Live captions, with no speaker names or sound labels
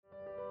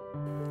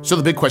So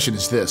the big question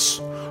is this.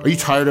 Are you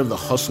tired of the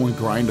hustle and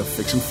grind of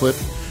fix and flip?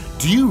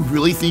 Do you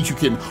really think you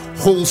can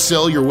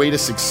wholesale your way to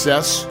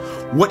success?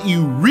 What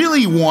you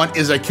really want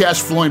is a cash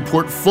flowing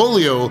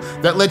portfolio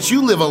that lets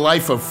you live a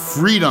life of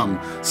freedom,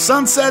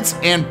 sunsets,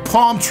 and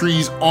palm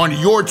trees on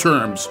your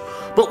terms.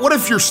 But what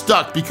if you're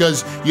stuck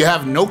because you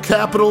have no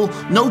capital,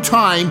 no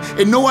time,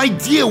 and no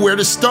idea where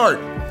to start?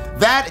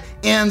 That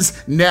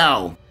ends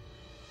now.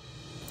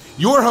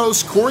 Your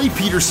host, Corey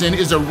Peterson,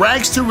 is a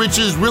rags to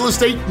riches real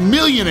estate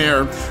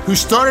millionaire who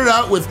started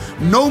out with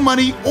no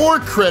money or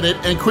credit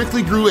and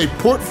quickly grew a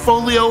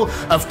portfolio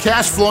of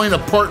cash flowing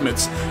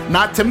apartments.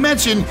 Not to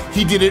mention,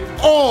 he did it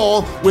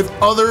all with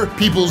other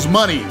people's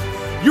money.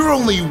 You're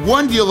only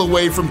one deal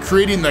away from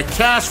creating the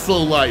cash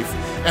flow life,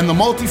 and the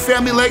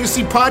Multifamily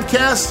Legacy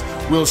Podcast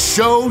will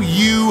show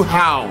you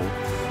how.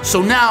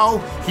 So now,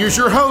 here's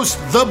your host,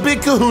 the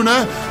Big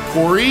Kahuna,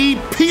 Corey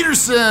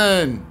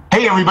Peterson.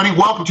 Hey, everybody.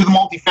 Welcome to the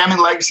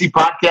Multifamily Legacy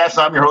Podcast.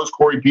 I'm your host,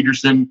 Corey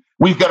Peterson.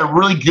 We've got a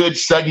really good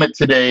segment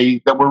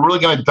today that we're really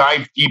going to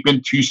dive deep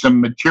into some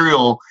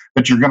material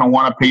that you're going to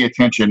want to pay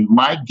attention.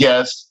 My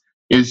guest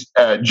is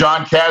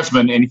John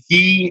Kasman, and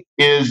he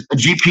is a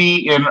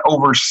GP in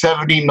over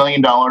 $70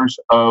 million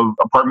of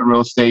apartment real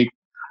estate.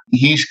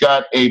 He's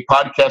got a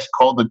podcast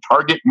called the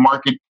Target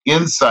Market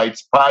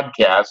Insights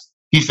Podcast.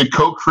 He's the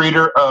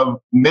co-creator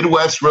of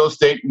Midwest Real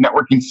Estate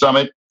Networking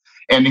Summit.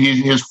 And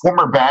his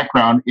former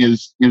background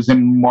is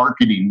in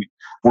marketing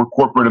for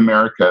corporate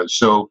America.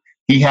 So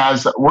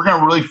we're going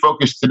to really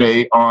focus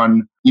today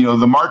on,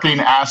 the marketing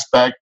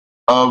aspect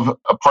of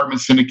apartment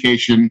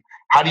syndication.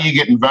 How do you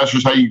get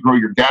investors? How do you grow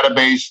your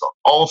database?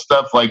 All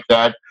stuff like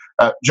that.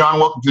 John,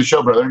 welcome to the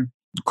show, brother.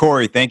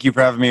 Corey, thank you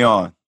for having me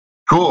on.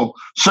 Cool.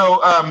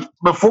 So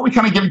before we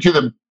kind of get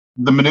into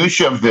the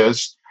minutia of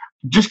this,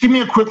 just give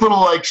me a quick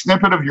little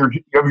snippet of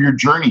your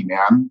journey,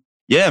 man.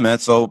 Yeah, man.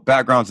 So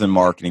background's in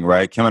marketing,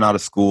 right? Coming out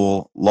of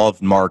school,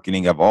 loved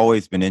marketing. I've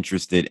always been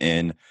interested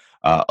in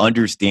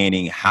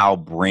understanding how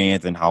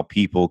brands and how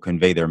people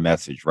convey their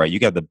message, right? You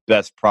got the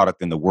best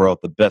product in the world,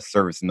 the best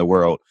service in the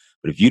world.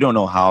 But if you don't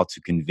know how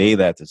to convey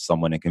that to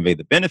someone and convey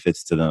the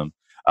benefits to them,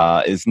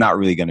 it's not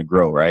really going to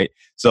grow, right?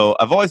 So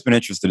I've always been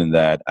interested in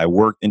that. I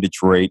worked in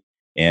Detroit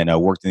and I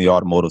worked in the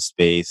automotive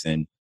space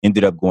and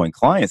ended up going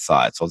client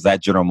side. So I was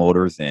at General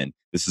Motors, and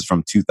this is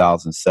from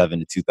 2007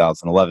 to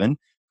 2011.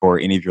 For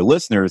any of your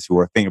listeners who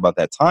are thinking about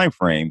that time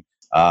frame,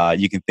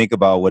 you can think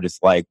about what it's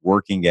like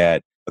working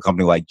at a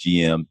company like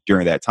GM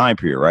during that time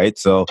period, right?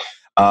 So,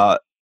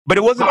 but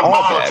it wasn't all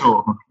bad.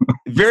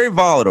 Very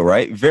volatile,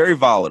 right? Very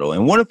volatile.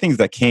 And one of the things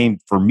that came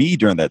for me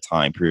during that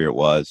time period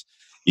was,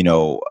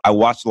 I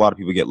watched a lot of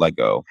people get let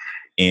go.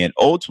 And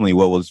ultimately,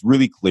 what was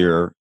really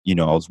clear, I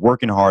was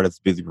working hard as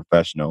a busy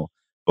professional,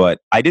 but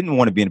I didn't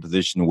want to be in a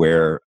position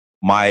where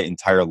my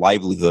entire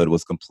livelihood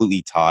was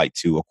completely tied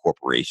to a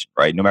corporation,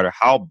 right? No matter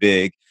how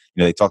big,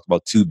 they talked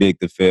about too big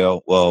to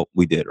fail. Well,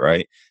 we did,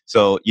 right?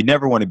 So you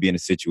never want to be in a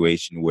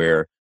situation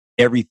where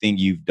everything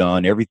you've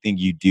done, everything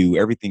you do,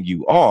 everything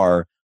you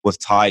are was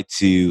tied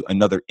to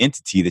another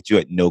entity that you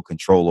had no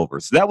control over.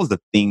 So that was the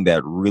thing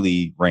that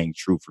really rang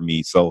true for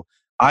me. So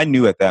I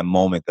knew at that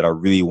moment that I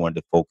really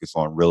wanted to focus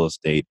on real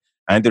estate.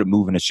 I ended up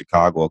moving to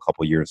Chicago a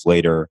couple of years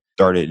later,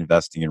 started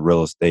investing in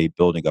real estate,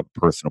 building up a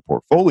personal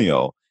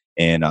portfolio.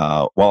 And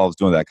while I was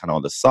doing that kind of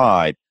on the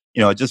side,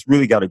 I just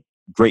really got a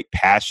great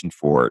passion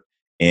for it.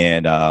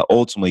 And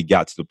ultimately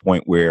got to the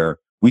point where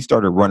we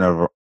started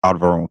running out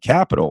of our own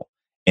capital.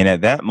 And at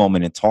that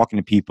moment, in talking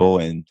to people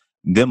and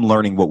them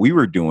learning what we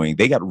were doing,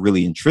 they got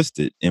really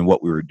interested in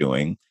what we were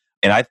doing.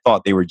 And I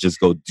thought they would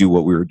just go do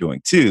what we were doing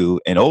too.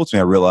 And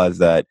ultimately, I realized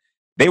that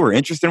they were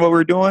interested in what we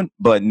were doing,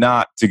 but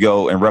not to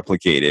go and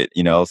replicate it.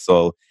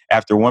 So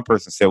after one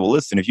person said, well,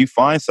 listen, if you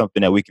find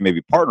something that we can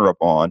maybe partner up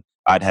on,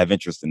 I'd have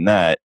interest in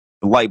that.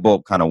 The light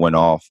bulb kind of went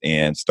off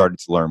and started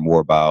to learn more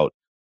about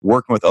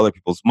working with other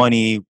people's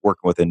money,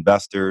 working with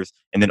investors,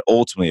 and then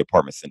ultimately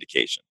apartment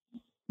syndication.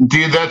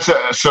 Dude,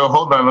 so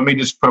hold on. Let me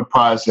just put a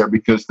pause there,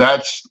 because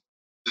that's,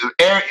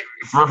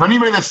 for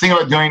anybody that's thinking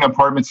about doing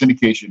apartment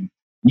syndication,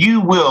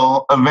 you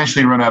will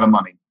eventually run out of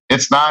money.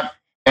 It's not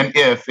an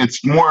if,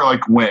 it's more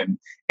like when.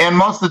 And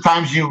most of the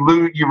times you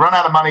run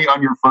out of money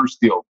on your first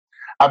deal.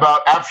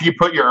 About after you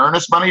put your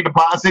earnest money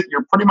deposit,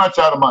 you're pretty much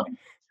out of money.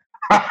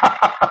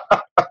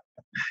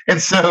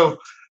 And so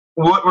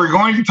what we're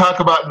going to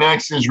talk about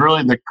next is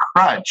really the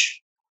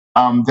crutch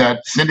that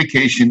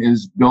syndication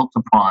is built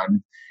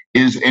upon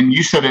and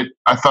you said it,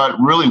 I thought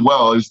really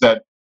well, is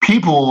that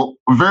people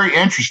are very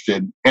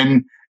interested,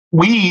 and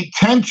we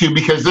tend to,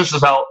 because this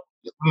is how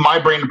my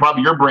brain and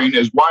probably your brain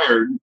is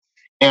wired,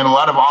 and a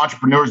lot of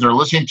entrepreneurs that are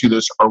listening to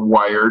this are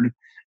wired,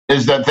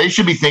 is that they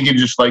should be thinking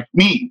just like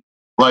me.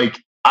 Like,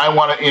 I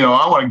want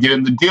to get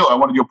in the deal. I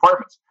want to do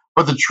apartments.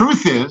 But the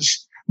truth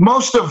is,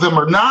 most of them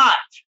are not.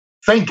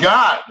 Thank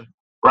God,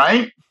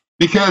 right?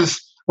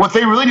 Because what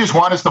they really just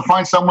want is to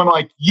find someone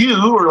like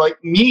you or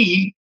like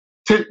me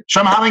to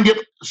somehow get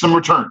some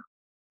return.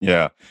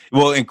 Yeah.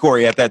 Well, and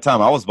Corey, at that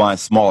time, I was buying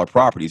smaller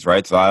properties,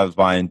 right? So I was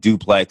buying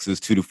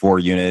duplexes, 2 to 4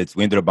 units.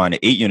 We ended up buying an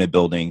 8-unit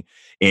building.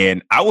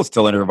 And I was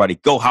telling everybody,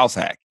 go house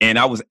hack. And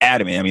I was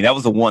adamant. I mean, that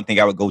was the one thing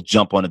I would go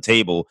jump on the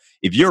table.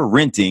 If you're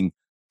renting,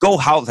 go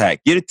house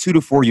hack. Get a 2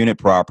 to 4 unit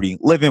property,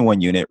 live in one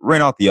unit,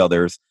 rent out the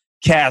others,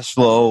 cash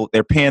flow.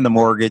 They're paying the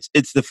mortgage.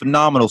 It's the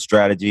phenomenal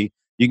strategy.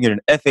 You can get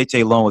an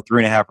FHA loan with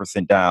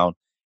 3.5% down.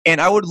 And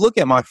I would look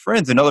at my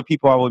friends and other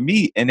people I would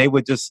meet, and they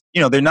would just,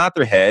 they nod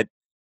their head,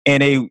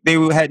 and they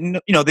had,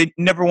 they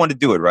never wanted to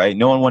do it, right?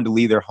 No one wanted to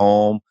leave their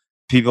home.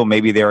 People,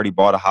 maybe they already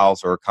bought a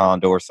house or a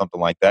condo or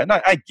something like that. And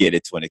I get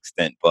it to an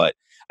extent, but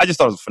I just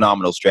thought it was a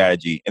phenomenal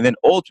strategy. And then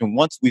ultimately,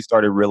 once we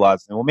started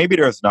realizing, well, maybe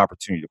there's an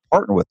opportunity to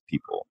partner with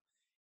people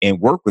and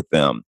work with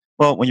them.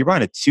 Well, when you're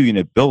buying a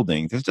 2-unit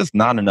building, there's just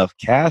not enough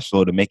cash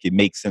flow to make it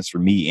make sense for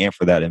me and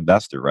for that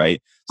investor, right?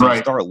 So you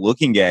start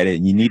looking at it,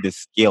 and you need to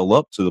scale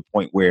up to the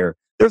point where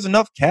there's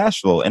enough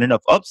cash flow and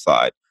enough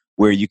upside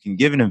where you can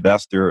give an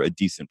investor a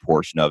decent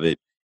portion of it.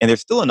 And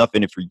there's still enough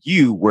in it for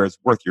you where it's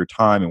worth your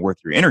time and worth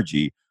your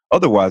energy.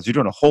 Otherwise, you're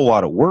doing a whole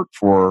lot of work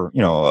for,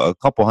 a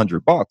couple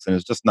 $100, and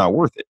it's just not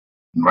worth it.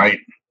 Right.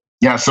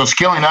 Yeah. So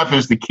scaling up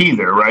is the key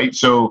there, right?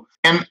 So,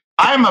 and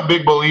I'm a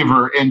big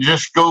believer in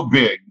just go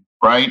big,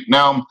 right?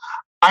 Now,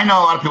 I know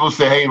a lot of people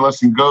say, hey,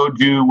 listen, go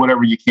do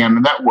whatever you can.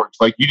 And that works.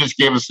 Like you just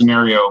gave a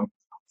scenario,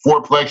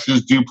 fourplexes,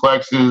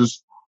 duplexes,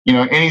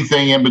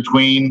 anything in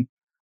between.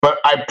 But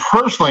I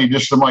personally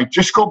just am like,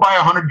 just go buy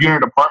a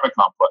 100-unit apartment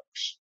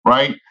complex,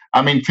 right?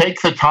 I mean,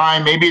 take the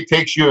time. Maybe it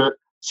takes you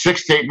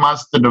 6 to 8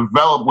 months to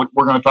develop. What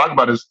we're going to talk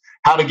about is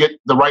how to get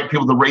the right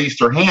people to raise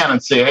their hand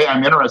and say, hey,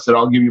 I'm interested.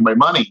 I'll give you my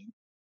money,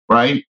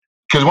 right?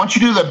 Because once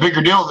you do that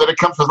bigger deal, then it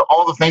comes with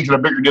all the things that a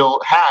bigger deal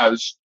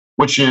has,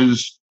 which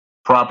is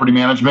property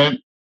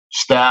management,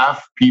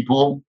 staff,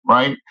 people,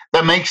 right?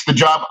 That makes the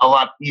job a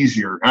lot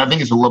easier. And I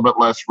think it's a little bit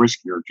less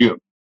riskier too.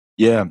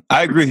 Yeah,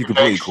 I agree with you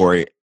completely,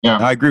 Corey. Yeah,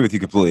 I agree with you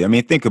completely. I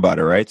mean, think about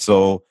it, right?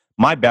 So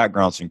my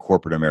background's in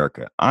corporate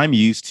America. I'm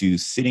used to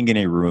sitting in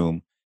a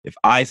room. If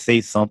I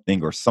say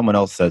something or someone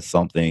else says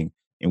something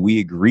and we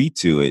agree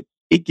to it,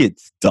 it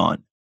gets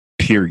done,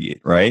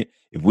 period, right?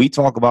 If we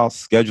talk about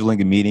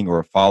scheduling a meeting or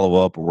a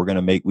follow-up, or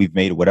we've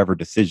made whatever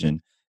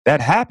decision,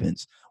 that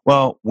happens.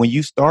 Well, when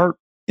you start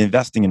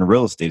investing in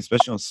real estate,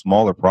 especially on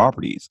smaller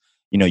properties,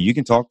 you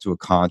can talk to a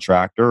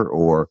contractor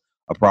or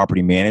a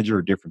property manager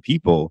or different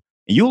people,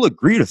 and you'll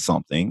agree to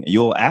something, and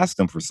you'll ask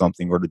them for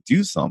something or to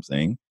do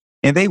something,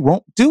 and they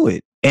won't do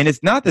it. And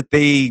it's not that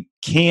they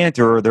can't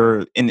or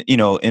they're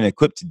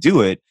inequipped to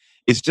do it.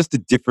 It's just a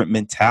different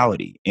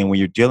mentality. And when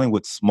you're dealing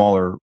with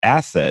smaller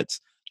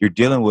assets, you're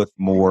dealing with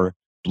more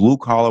blue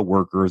collar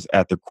workers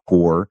at the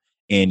core,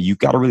 and you've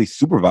got to really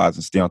supervise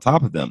and stay on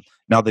top of them.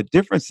 Now, the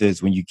difference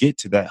is when you get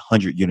to that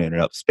 100-unit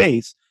and up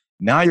space,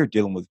 now you're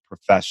dealing with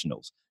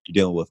professionals. You're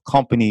dealing with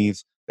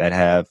companies that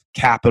have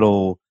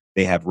capital,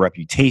 they have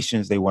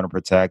reputations they want to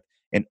protect.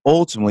 And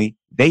ultimately,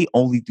 they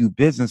only do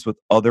business with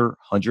other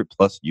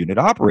 100+ unit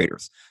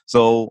operators.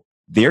 So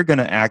they're going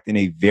to act in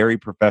a very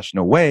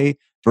professional way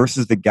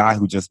versus the guy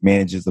who just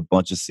manages a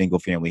bunch of single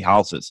family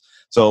houses.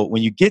 So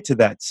when you get to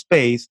that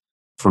space,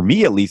 for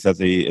me, at least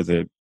as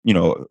a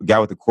guy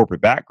with a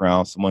corporate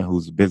background, someone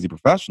who's a busy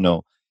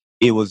professional,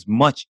 it was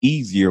much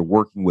easier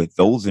working with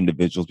those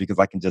individuals because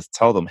I can just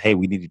tell them, hey,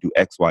 we need to do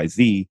X, Y,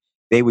 Z.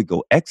 They would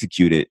go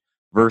execute it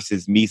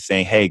versus me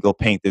saying, hey, go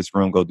paint this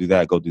room, go do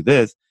that, go do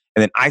this.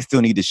 And then I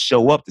still need to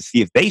show up to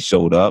see if they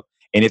showed up.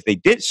 And if they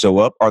did show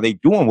up, are they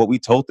doing what we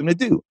told them to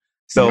do?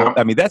 So,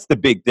 I mean, that's the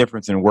big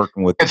difference in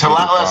working with it's a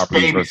lot less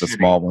babysitting versus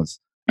small ones.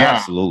 Yeah.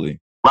 Absolutely.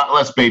 A lot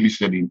less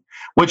babysitting,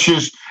 which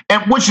is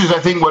I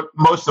think what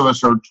most of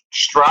us are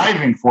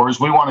striving for is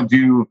we want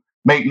to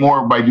make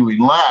more by doing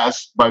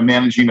less, by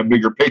managing a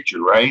bigger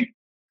picture, right?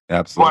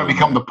 Absolutely. We want to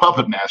become the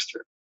puppet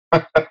master.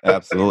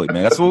 Absolutely,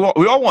 man. That's what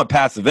we all want,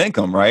 passive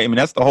income, right? I mean,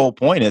 that's the whole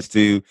point, is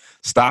to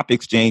stop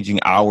exchanging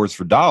hours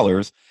for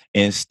dollars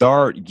and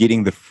start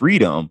getting the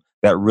freedom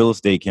that real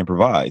estate can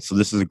provide. So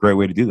this is a great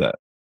way to do that.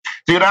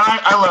 Dude,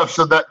 I love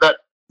that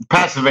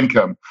passive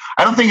income.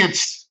 I don't think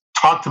it's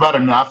talked about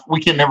enough. We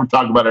can never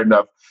talk about it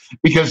enough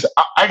because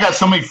I got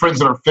so many friends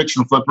that are fix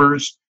and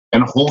flippers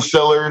and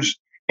wholesalers.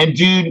 And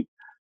dude,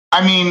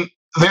 I mean,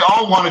 they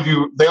all want to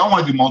do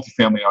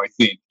multifamily, I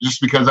think,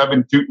 just because I've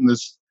been tooting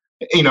this,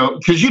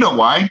 because you know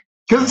why?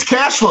 Because it's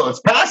cash flow.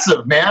 It's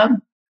passive,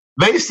 man.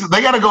 They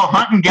got to go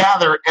hunt and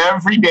gather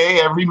every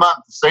day, every month,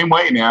 the same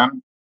way,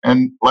 man.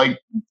 And like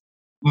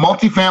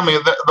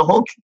multifamily, the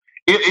whole,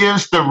 it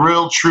is the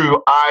real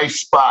true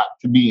spot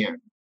to be in.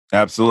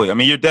 Absolutely. I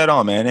mean, you're dead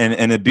on, man.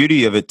 And the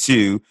beauty of it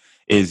too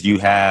is you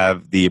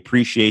have the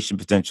appreciation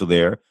potential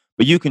there,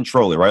 but you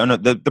control it, right?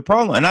 And the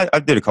problem, and I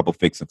did a couple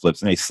fix and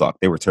flips and they sucked.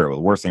 They were terrible.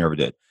 The worst thing I ever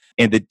did.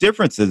 And the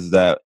difference is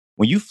that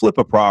when you flip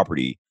a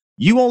property,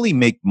 you only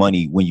make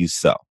money when you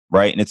sell,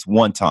 right? And it's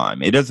one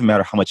time. It doesn't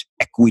matter how much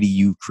equity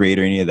you create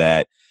or any of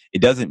that.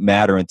 It doesn't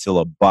matter until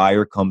a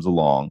buyer comes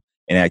along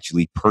and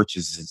actually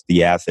purchases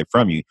the asset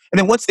from you. And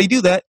then once they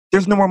do that,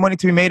 there's no more money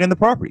to be made in the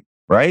property,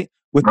 right?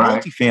 With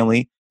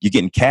multifamily, you're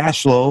getting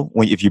cash flow.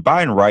 If you're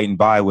buying right and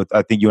buy with,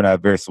 I think you and I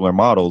have very similar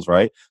models,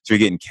 right? So you're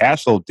getting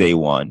cash flow day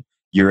one.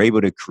 you're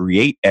able to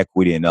create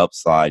equity and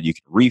upside. You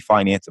can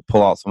refinance and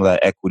pull out some of that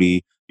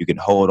equity. You can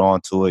hold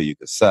on to it. You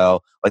can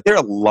sell. Like, there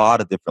are a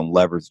lot of different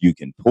levers you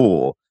can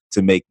pull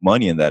to make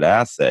money in that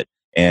asset.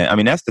 And I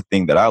mean, that's the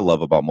thing that I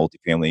love about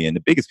multifamily. And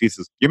the biggest piece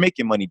is you're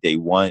making money day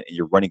one and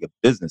you're running a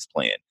business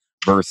plan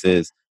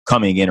versus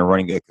coming in and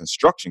running a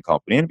construction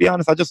company. And to be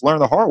honest, I just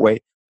learned the hard way.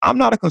 I'm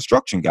not a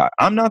construction guy.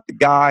 I'm not the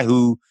guy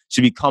who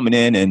should be coming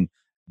in and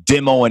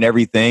demoing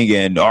everything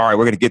and, all right,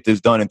 we're going to get this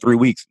done in 3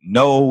 weeks.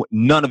 No,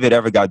 none of it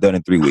ever got done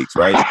in 3 weeks,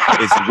 right?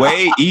 It's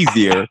way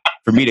easier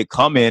for me to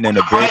come in a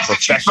very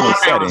professional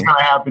setting. It's going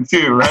to happen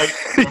too, right?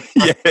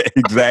 Yeah,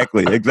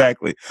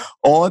 exactly.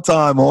 On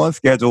time, on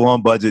schedule,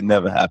 on budget,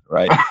 never happened,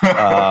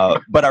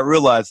 right? But I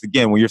realized,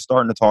 again, when you're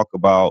starting to talk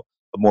about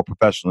a more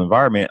professional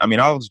environment, I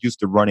mean, I was used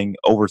to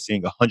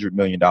overseeing $100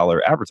 million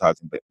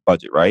advertising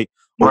budget, right?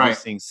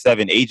 Overseeing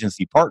 7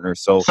 agency partners.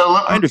 So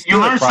I understood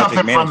you learned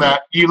something from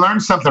that. You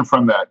learned something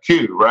from that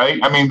too, right?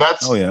 I mean,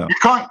 that's,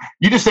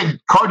 you just said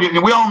car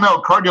dealership. We all know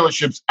car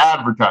dealerships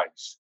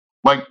advertise,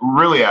 like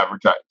really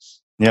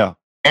advertise. Yeah.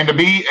 And to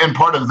be in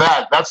part of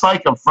that, that's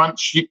like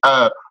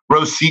a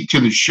row seat to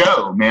the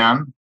show,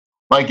 man.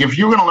 Like, if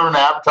you're going to learn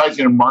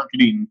advertising and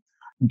marketing,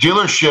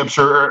 dealerships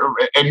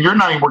and you're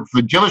not even working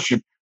for the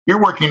dealership,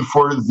 you're working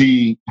for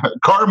the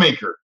car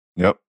maker.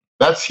 Yep.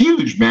 That's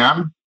huge,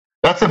 man.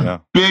 That's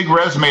a big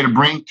resume to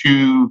bring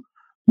to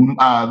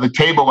the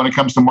table when it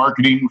comes to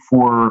marketing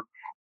for,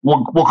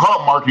 we'll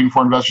call it marketing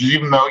for investors,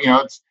 even though,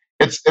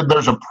 it's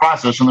there's a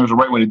process and there's a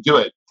right way to do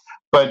it.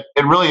 But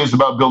it really is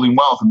about building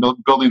wealth and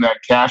building that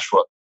cash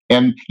flow.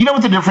 And you know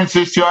what the difference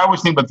is too? I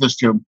always think about this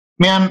too.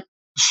 Man,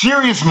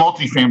 serious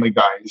multifamily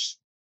guys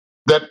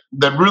that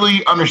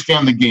really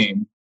understand the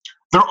game,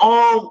 they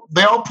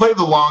all play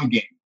the long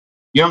game.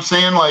 You know what I'm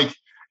saying? Like,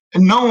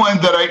 no one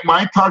when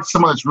I talk to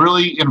someone that's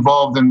really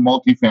involved in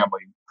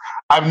multifamily,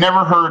 I've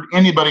never heard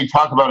anybody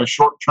talk about a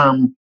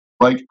short-term,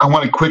 like, I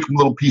want a quick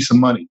little piece of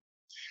money.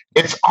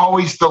 It's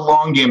always the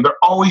long game. They're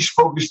always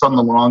focused on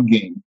the long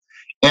game.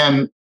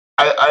 And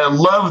I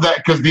love that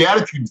because the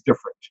attitude's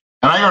different.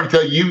 And I got to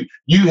tell you,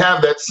 you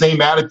have that same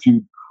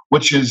attitude,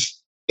 which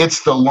is,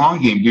 it's the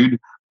long game, dude.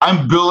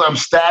 I'm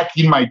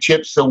stacking my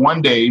chips so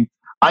one day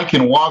I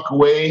can walk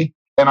away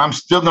and I'm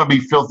still going to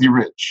be filthy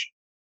rich.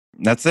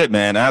 That's it,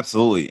 man.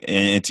 Absolutely.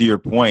 And to your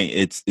point,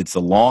 it's a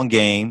long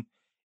game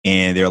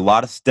and there are a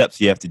lot of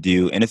steps you have to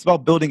do. And it's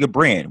about building a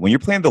brand. When you're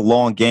playing the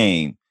long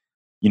game,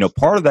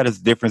 part of that is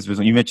the difference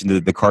between, you mentioned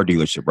the car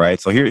dealership, right?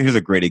 So here's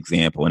a great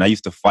example. And I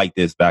used to fight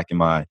this back in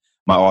my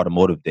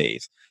automotive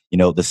days.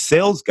 The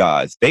sales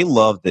guys, they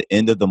love the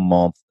end of the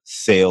month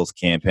sales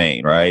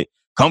campaign, right?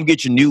 Come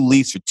get your new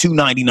lease for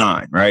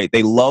 $299, right?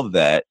 They love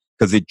that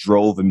because it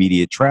drove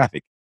immediate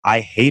traffic. I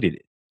hated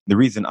it. The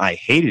reason I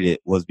hated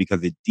it was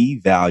because it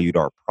devalued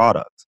our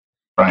product.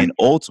 Right. And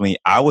ultimately,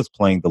 I was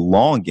playing the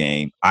long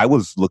game. I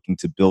was looking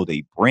to build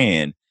a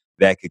brand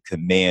that could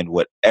command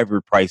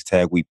whatever price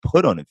tag we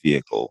put on a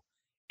vehicle.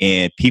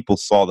 And people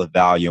saw the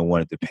value and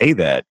wanted to pay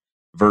that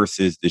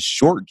versus the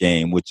short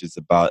game, which is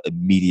about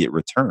immediate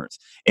returns.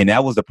 And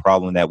that was the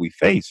problem that we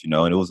faced, and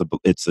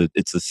it's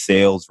a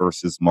sales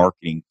versus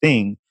marketing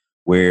thing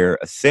where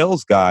a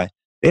sales guy,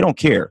 they don't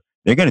care.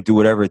 They're going to do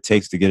whatever it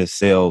takes to get a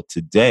sale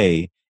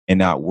today and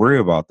not worry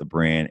about the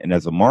brand. And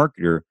as a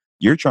marketer,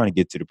 you're trying to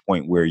get to the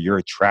point where you're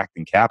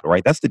attracting capital,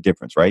 right? That's the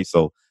difference, right?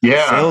 So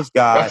sales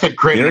guys,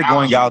 they're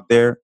going out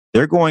there,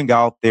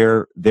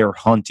 they're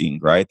hunting,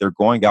 right? They're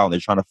going out and they're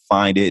trying to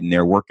find it and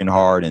they're working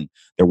hard and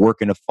they're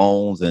working the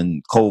phones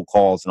and cold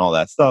calls and all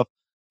that stuff.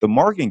 The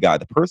marketing guy,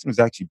 the person who's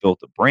actually built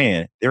a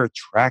brand, they're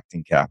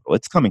attracting capital.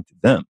 It's coming to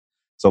them.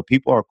 So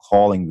people are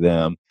calling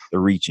them, they're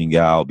reaching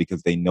out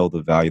because they know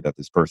the value that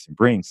this person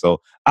brings.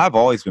 So I've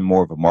always been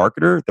more of a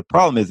marketer. The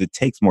problem is it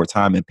takes more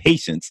time and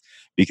patience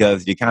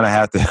because you kind of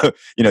have to,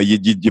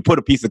 you put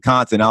a piece of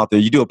content out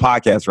there, you do a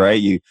podcast, right?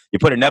 You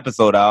put an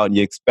episode out and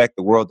you expect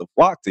the world to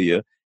flock to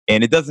you.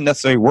 And it doesn't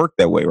necessarily work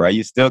that way, right?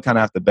 You still kind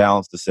of have to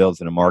balance the sales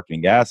and the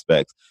marketing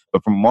aspects.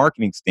 But from a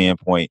marketing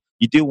standpoint,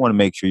 you do want to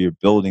make sure you're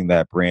building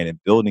that brand and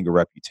building a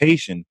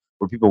reputation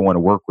where people want to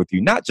work with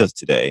you, not just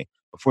today,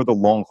 but for the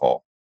long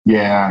haul.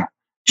 Yeah.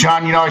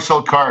 John, I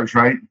sold cars,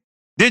 right?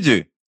 Did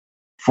you?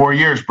 4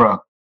 years, bro.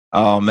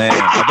 Oh, man.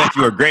 I bet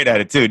you were great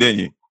at it too, didn't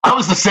you? I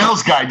was the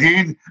sales guy,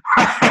 dude.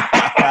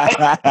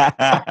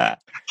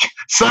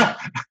 So,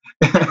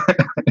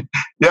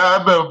 yeah,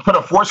 I put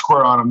a 4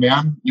 square on him,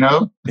 man,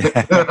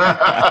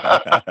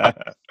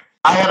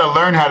 I had to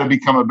learn how to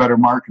become a better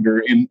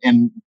marketer,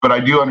 but I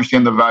do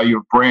understand the value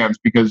of brands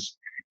because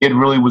it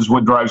really was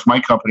what drives my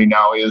company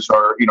now is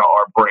our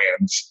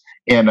brands.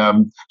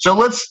 And so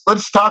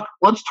let's talk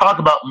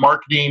about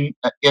marketing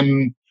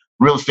in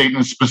real estate,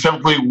 and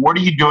specifically, what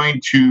are you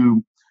doing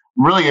to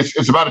really?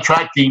 It's about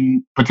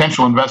attracting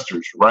potential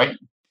investors, right?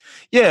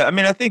 Yeah, I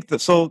mean, I think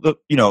that. So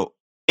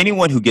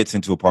anyone who gets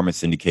into apartment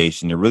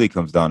syndication, it really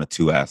comes down to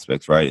two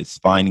aspects, right? It's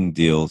finding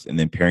deals and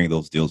then pairing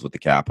those deals with the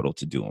capital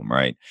to do them,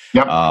 right?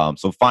 Yep.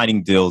 So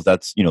finding deals,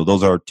 that's,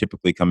 those are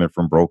typically coming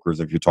from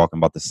brokers. If you're talking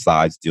about the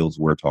size deals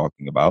we're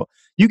talking about,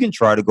 you can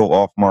try to go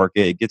off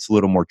market. It gets a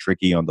little more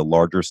tricky on the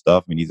larger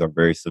stuff. I mean, these are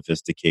very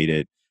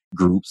sophisticated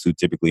groups who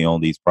typically own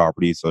these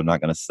properties, so they're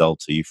not going to sell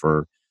to you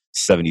for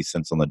 70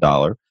 cents on the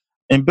dollar.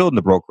 And building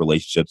the broker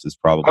relationships is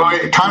probably. Oh,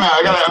 wait, time out.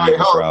 I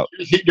got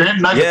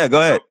to. Yeah, go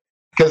ahead.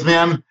 Because,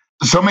 man,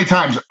 so many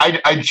times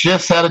I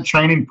just had a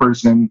training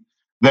person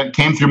that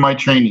came through my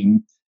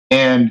training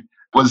and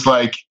was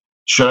like,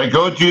 should I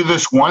go do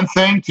this one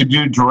thing to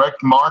do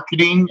direct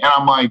marketing? And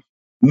I'm like,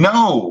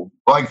 no,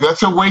 like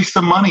that's a waste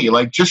of money.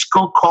 Like just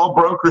go call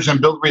brokers and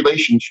build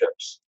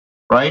relationships,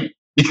 right?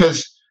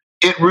 Because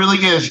it really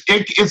is.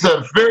 It's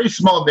a very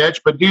small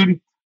niche, but dude,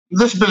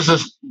 this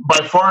business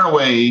by far and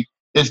away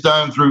is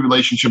done through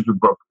relationships with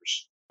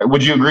brokers.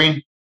 Would you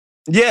agree?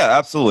 Yeah,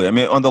 absolutely. I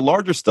mean, on the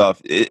larger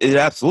stuff, it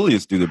absolutely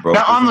is through the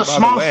brokers. Now, on the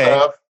small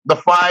stuff, the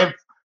 5,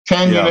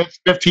 10 units,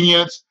 15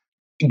 units,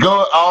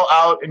 go all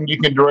out and you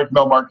can direct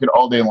mail market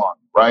all day long,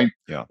 right?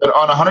 Yeah. But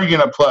on 100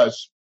 unit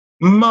plus,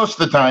 most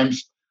of the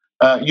times,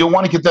 you'll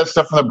want to get that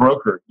stuff from the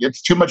broker.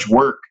 It's too much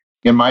work,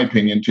 in my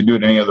opinion, to do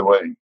it any other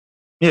way.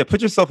 Yeah,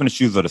 put yourself in the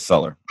shoes of the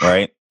seller,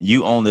 right?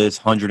 You own this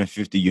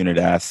 150 unit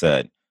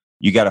asset.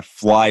 You got a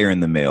flyer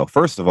in the mail.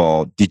 First of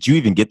all, did you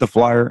even get the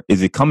flyer?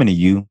 Is it coming to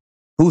you?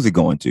 Who's it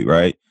going to,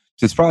 right?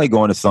 So it's probably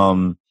going to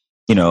some,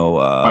 family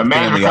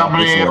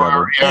office or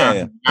whatever.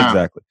 Yeah,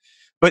 exactly.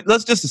 But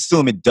let's just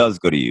assume it does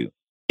go to you.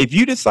 If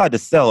you decide to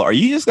sell, are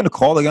you just going to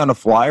call the guy on the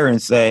flyer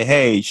and say,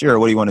 hey, sure,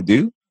 what do you want to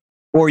do?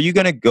 Or are you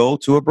going to go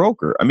to a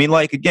broker? I mean,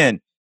 like, again,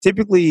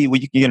 typically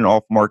when you can get an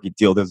off-market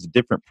deal, there's a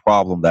different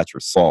problem that you're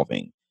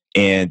solving.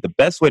 And the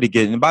best way to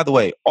get it, and by the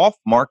way,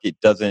 off-market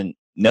doesn't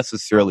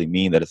necessarily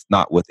mean that it's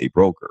not with a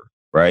broker,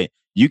 right?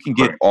 You can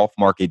get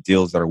off-market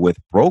deals that are with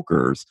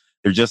brokers.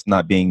 They're just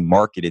not being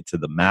marketed to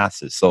the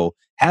masses. So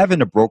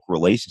having a broker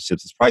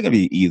relationships is probably going to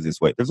be the easiest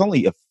way. There's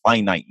only a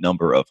finite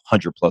number of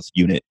 100+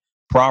 unit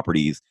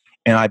properties.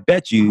 And I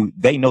bet you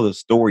they know the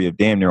story of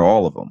damn near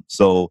all of them.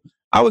 So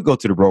I would go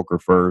to the broker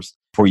first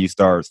before you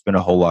start spending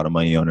a whole lot of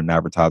money on an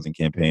advertising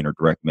campaign or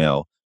direct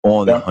mail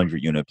on the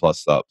 100 unit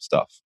plus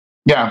stuff.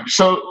 Yeah.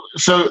 So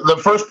the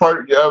first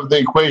part of the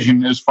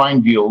equation is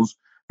find deals.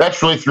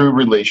 That's really through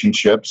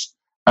relationships.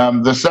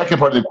 The second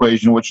part of the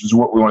equation, which is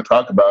what we want to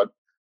talk about,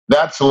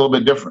 that's a little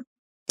bit different.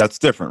 That's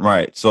different,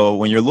 right? So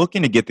when you're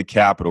looking to get the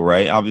capital,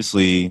 right?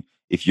 Obviously,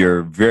 if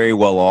you're very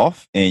well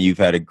off and you've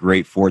had a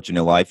great fortune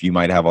in life, you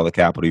might have all the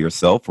capital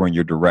yourself or in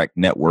your direct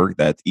network.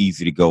 That's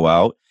easy to go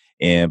out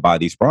and buy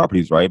these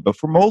properties, right? But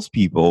for most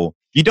people,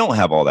 you don't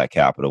have all that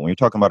capital. When you're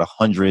talking about a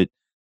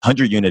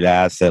 100 unit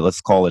asset,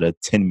 let's call it a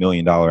 $10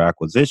 million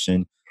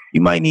acquisition,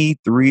 you might need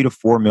 $3 to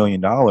 $4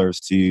 million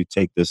to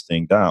take this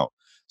thing down.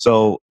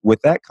 So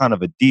with that kind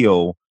of a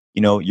deal,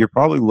 you're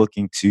probably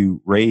looking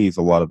to raise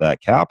a lot of that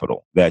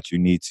capital that you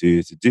need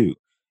to do.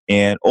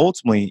 And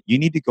ultimately, you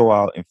need to go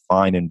out and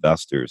find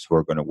investors who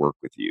are going to work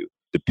with you.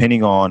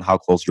 Depending on how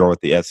close you are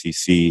with the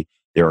SEC,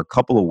 there are a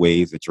couple of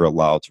ways that you're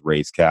allowed to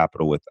raise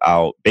capital with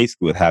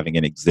having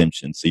an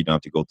exemption, so you don't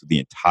have to go through the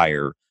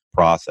entire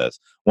process.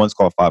 One's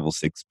called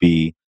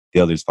 506B, the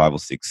other is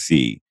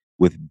 506C.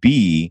 With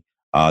B,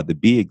 the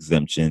B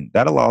exemption,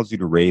 that allows you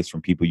to raise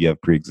from people you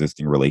have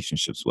pre-existing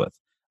relationships with.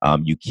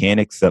 You can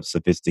accept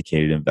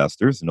sophisticated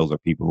investors, and those are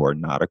people who are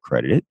not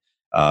accredited.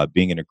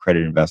 Being an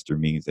accredited investor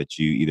means that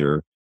you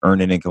either earn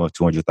an income of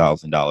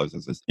 $200,000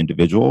 as an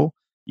individual,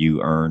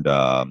 you earned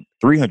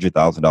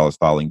 $300,000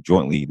 filing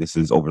jointly. This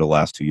is over the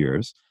last 2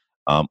 years,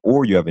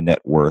 or you have a net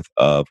worth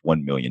of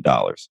 $1 million.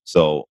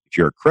 So if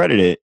you're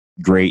accredited,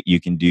 great, you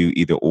can do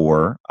either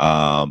or,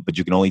 but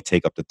you can only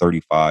take up to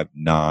 35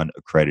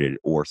 non-accredited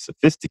or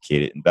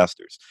sophisticated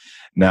investors.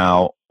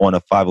 Now, on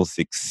a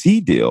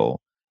 506C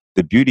deal,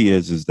 the beauty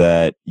is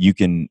that you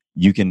can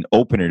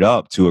open it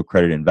up to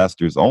accredited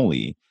investors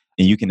only,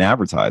 and you can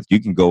advertise. You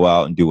can go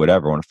out and do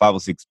whatever. On a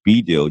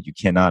 506B deal, you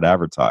cannot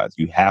advertise.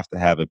 You have to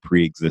have a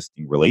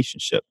pre-existing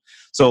relationship.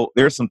 So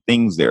there's some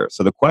things there.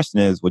 So the question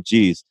is, well,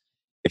 geez,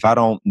 if I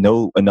don't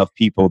know enough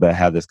people that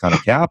have this kind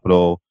of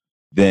capital,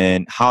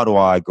 then how do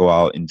I go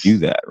out and do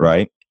that,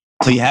 right?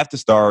 So you have to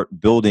start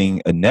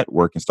building a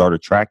network and start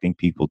attracting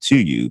people to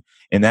you.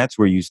 And that's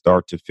where you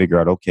start to figure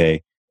out,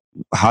 okay,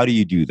 how do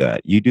you do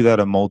that? You do that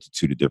a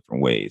multitude of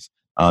different ways.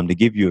 To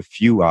give you a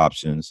few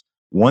options,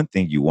 one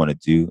thing you want to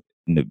do,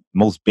 and the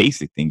most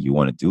basic thing you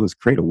want to do, is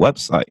create a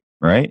website,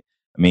 right?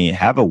 I mean,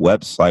 have a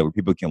website where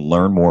people can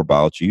learn more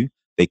about you.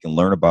 They can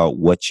learn about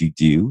what you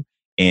do,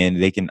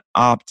 and they can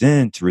opt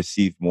in to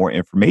receive more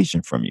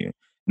information from you.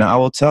 Now, I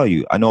will tell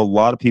you, I know a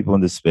lot of people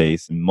in this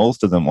space, and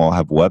most of them all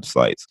have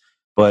websites,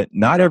 but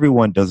not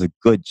everyone does a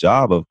good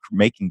job of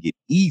making it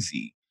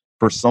easy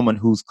for someone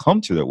who's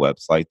come to their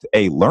website to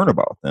A, learn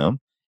about them,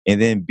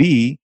 and then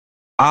B,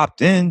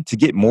 opt in to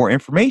get more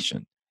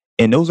information.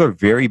 And those are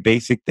very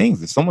basic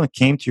things. If someone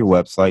came to your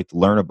website to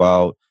learn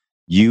about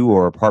you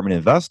or apartment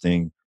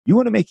investing, you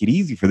want to make it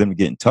easy for them to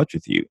get in touch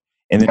with you.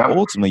 And then Yep.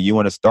 ultimately, you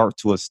want to start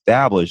to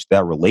establish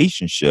that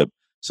relationship.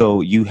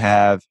 So you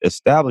have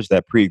established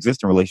that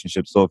pre-existing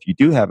relationship. So if you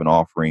do have an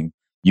offering,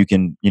 you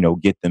can,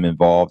 get them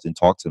involved and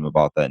talk to them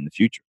about that in the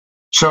future.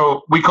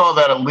 So we call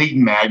that a lead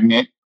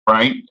magnet,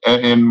 right?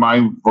 In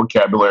my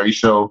vocabulary.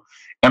 So,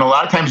 and a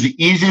lot of times the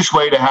easiest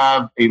way to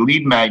have a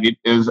lead magnet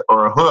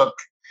or a hook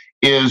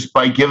is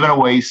by giving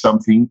away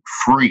something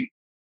free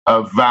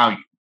of value,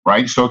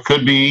 right? So it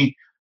could be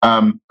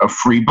a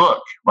free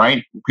book,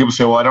 right? People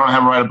say, well, I don't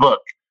have to write a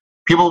book.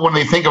 People, when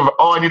they think of,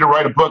 oh, I need to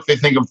write a book, they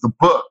think of the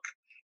book.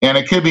 And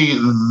it could be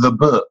the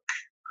book,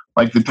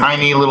 like the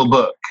tiny little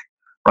book,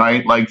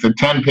 right? Like the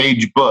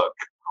 10-page book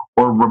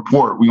or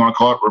report. We want to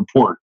call it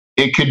report.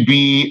 It could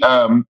be,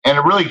 and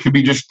it really could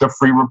be just a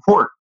free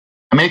report.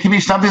 I mean, it could be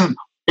something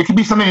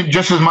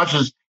just as much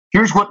as,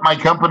 here's what my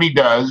company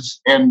does,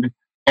 and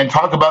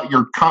talk about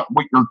your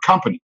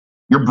company,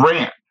 your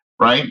brand,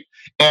 right?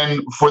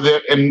 And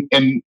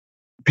and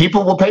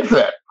people will pay for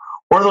that.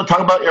 Or they'll talk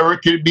about, or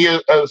it could be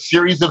a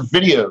series of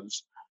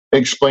videos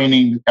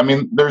explaining. I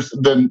mean,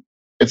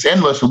 it's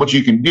endless of what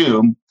you can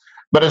do.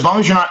 But as long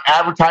as you're not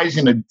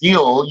advertising a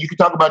deal, you can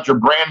talk about your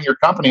brand and your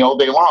company all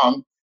day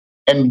long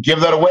and give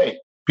that away.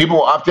 People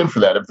will opt in for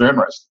that if they're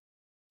interested.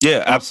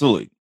 Yeah,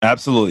 absolutely.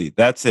 Absolutely.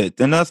 That's it.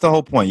 Then that's the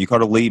whole point. You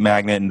call it a lead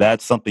magnet, and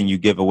that's something you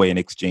give away in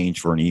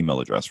exchange for an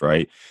email address,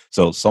 right?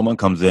 So someone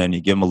comes in,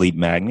 you give them a lead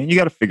magnet, you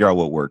got to figure out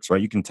what works,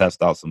 right? You can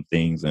test out some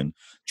things and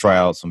try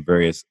out some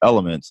various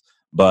elements.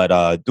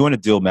 But doing a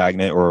deal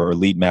magnet or a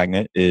lead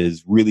magnet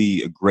is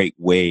really a great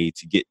way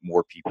to get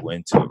more people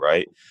into it,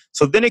 right?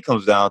 So then it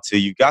comes down to,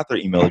 you got their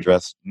email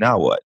address. Now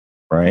what,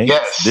 right?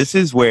 Yes. This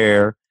is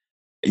where,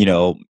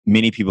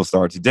 many people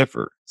start to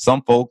differ.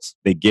 Some folks,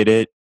 they get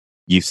it.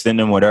 You send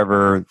them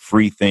whatever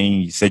free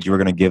thing you said you were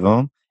going to give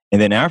them.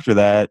 And then after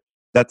that,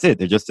 that's it.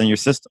 They're just in your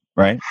system,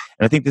 right? And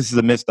I think this is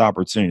a missed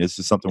opportunity. This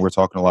is something we're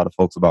talking to a lot of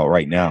folks about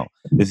right now.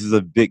 This is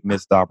a big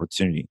missed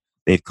opportunity.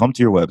 They've come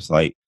to your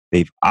website.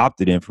 They've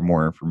opted in for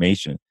more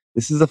information.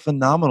 This is a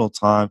phenomenal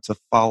time to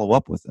follow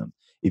up with them.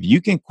 If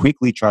you can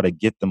quickly try to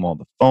get them on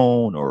the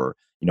phone, or,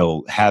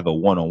 have a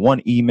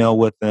one-on-one email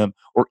with them,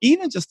 or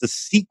even just a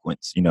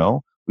sequence,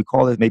 we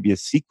call it maybe a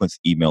sequence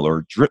email or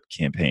a drip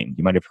campaign.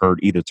 You might have heard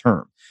either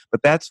term,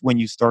 but that's when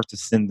you start to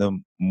send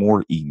them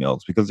more emails,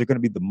 because they're going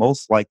to be the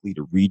most likely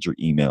to read your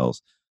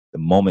emails the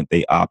moment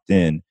they opt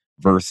in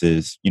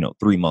versus,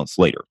 3 months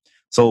later.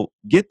 So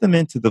get them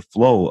into the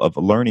flow of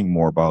learning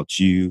more about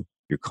you,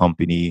 your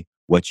company,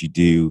 what you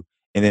do.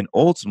 And then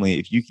ultimately,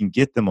 if you can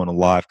get them on a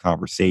live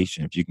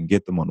conversation, if you can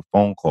get them on a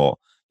phone call,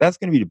 that's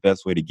going to be the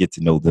best way to get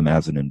to know them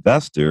as an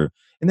investor.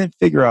 And then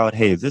figure out,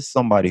 hey, is this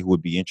somebody who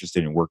would be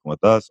interested in working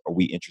with us? Are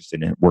we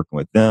interested in working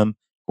with them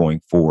going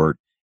forward?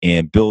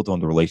 And build on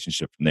the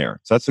relationship from there.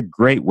 So that's a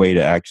great way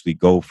to actually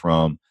go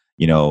from,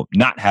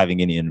 not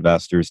having any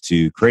investors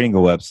to creating a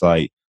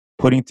website,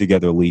 putting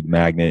together a lead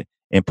magnet,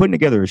 and putting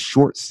together a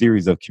short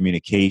series of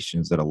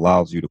communications that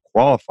allows you to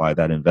qualify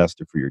that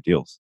investor for your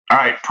deals. All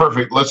right,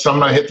 perfect. I'm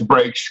going to hit the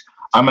brakes.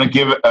 I'm going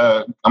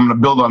to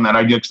build on that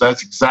idea, because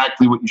that's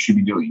exactly what you should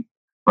be doing,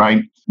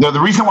 right? Now, the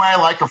reason why I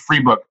like a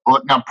free book,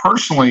 now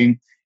personally,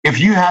 if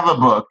you have a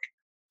book,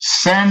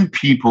 send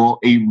people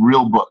a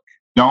real book.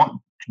 Don't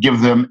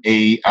give them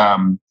a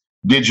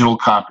digital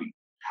copy.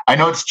 I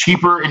know it's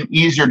cheaper and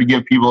easier to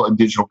give people a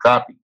digital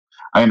copy.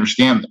 I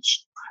understand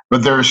this.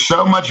 But there's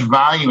so much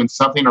value in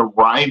something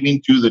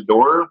arriving to the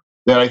door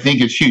that I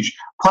think is huge.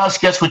 Plus,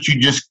 guess what you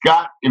just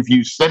got if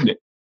you send it?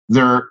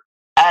 Their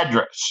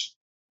address,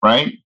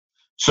 right?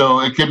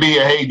 So it could be,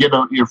 hey, get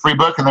your free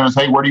book, and then it's,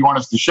 hey, where do you want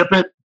us to ship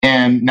it?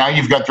 And now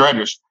you've got their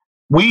address.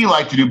 We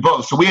like to do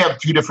both. So we have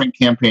two different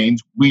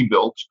campaigns we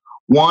built.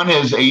 One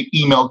is a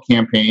email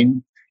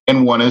campaign,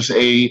 and one is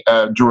a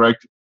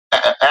direct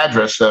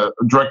address,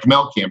 direct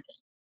mail campaign,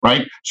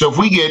 right? So if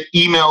we get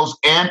emails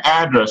and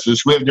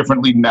addresses, we have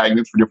different lead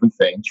magnets for different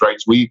things, right?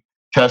 So we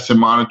test and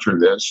monitor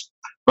this.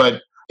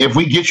 But if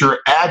we get your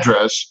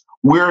address,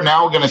 we're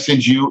now going to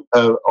send you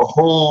a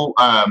whole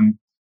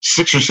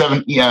 6 or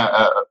 7,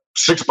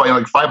 6 by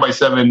like 5 by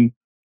 7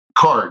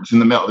 cards in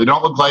the mail. They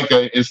don't look like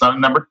it's not a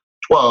number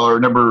 12 or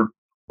number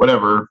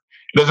whatever.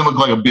 It doesn't look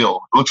like a bill.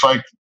 It looks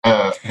like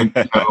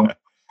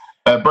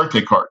a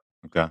birthday card.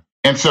 Okay.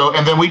 And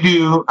then we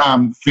do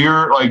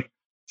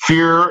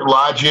fear,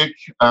 logic,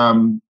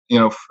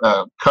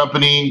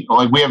 company.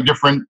 Like we have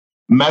different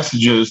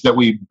messages that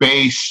we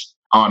base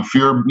on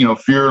fear,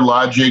 fear,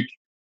 logic.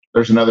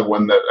 There's another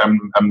one that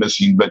I'm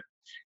missing, but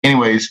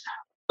anyways,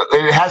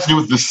 it has to do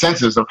with the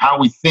senses of how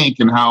we think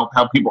and how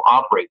people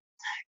operate.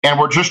 And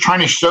we're just trying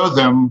to show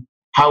them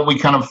how we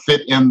kind of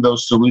fit in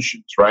those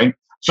solutions, right?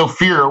 So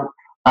fear,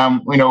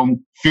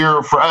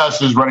 fear for us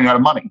is running out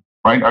of money,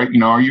 right?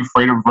 Are you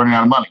afraid of running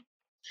out of money?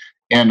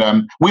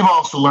 And we've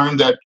also learned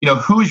that,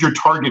 who is your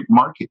target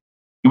market?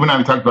 You and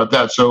I talked about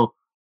that. So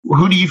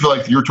who do you feel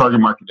like your target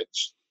market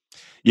is?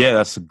 Yeah,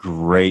 that's a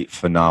great,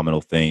 phenomenal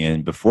thing.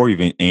 And before you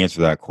even answer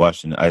that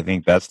question, I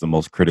think that's the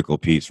most critical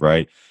piece,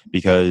 right?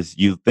 Because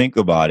you think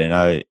about it,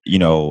 and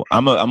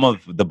I'm of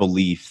the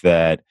belief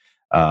that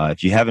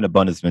If you have an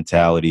abundance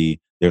mentality,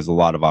 there's a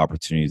lot of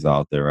opportunities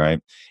out there, right?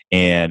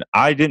 And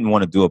I didn't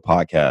want to do a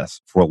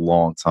podcast for a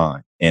long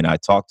time. And I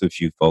talked to a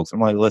few folks. I'm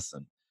like,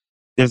 listen,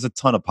 there's a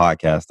ton of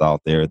podcasts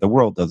out there. The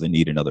world doesn't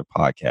need another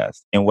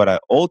podcast. And what I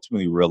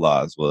ultimately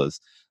realized was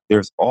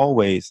there's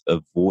always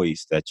a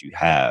voice that you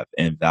have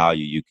and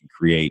value you can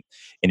create.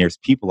 And there's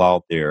people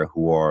out there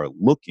who are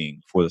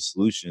looking for the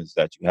solutions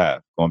that you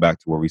have, going back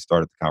to where we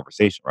started the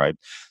conversation, right?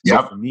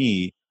 So for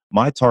me,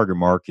 my target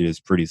market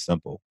is pretty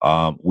simple.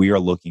 We are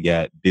looking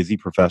at busy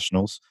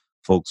professionals,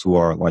 folks who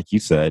are, like you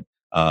said,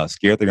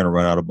 scared they're going to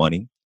run out of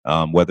money,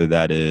 whether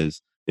that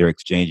is they're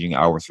exchanging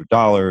hours for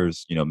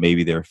dollars.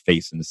 Maybe they're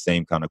facing the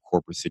same kind of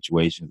corporate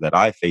situations that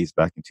I faced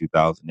back in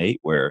 2008,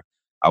 where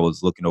I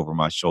was looking over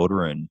my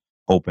shoulder and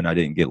hoping I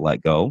didn't get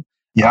let go.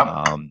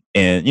 And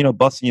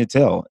busting your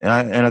tail.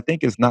 And I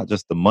think it's not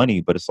just the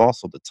money, but it's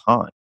also the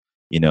time.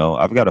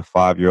 I've got a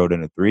 5-year-old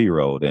and a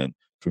 3-year-old, and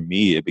for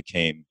me, it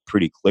became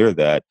pretty clear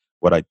that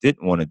what I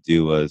didn't want to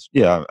do was,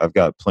 I've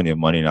got plenty of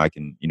money and I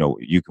can,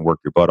 you can work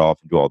your butt off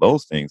and do all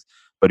those things.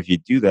 But if you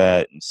do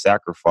that and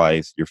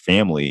sacrifice your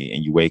family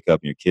and you wake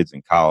up and your kid's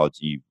in college,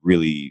 and you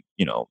really,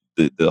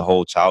 the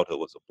whole childhood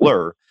was a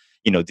blur,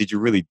 did you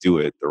really do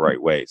it the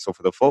right way? So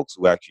for the folks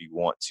who actually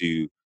want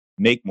to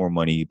make more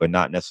money, but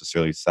not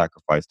necessarily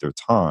sacrifice their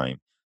time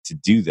to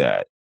do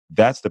that,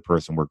 that's the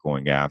person we're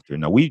going after.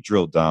 Now, we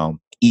drilled down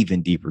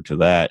even deeper to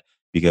that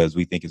because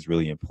we think it's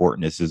really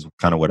important. This is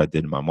kind of what I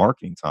did in my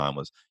marketing time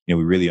was, we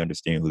really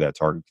understand who that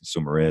target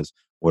consumer is.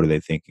 What are they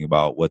thinking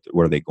about? What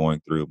are they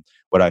going through?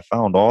 What I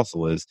found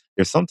also is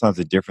there's sometimes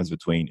a difference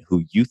between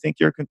who you think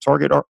your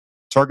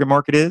target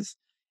market is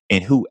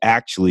and who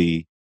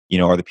actually,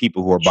 are the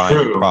people who are buying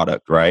your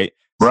product, right?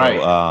 Right.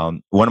 So,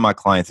 one of my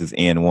clients is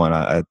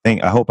AND1.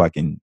 I hope I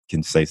can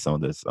say some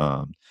of this.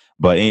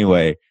 But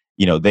anyway,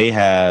 they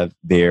have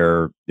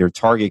their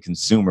target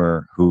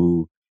consumer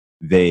who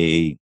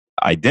they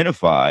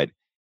identified,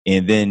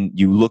 and then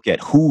you look at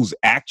who's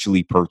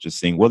actually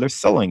purchasing. Well, they're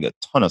selling a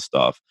ton of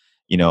stuff,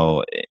 in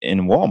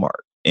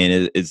Walmart,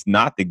 and it's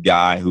not the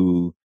guy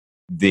who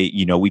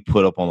we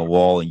put up on the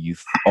wall and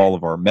all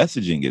of our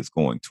messaging is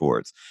going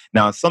towards.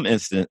 Now, in some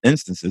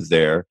instances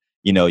there,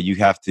 you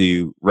have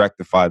to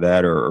rectify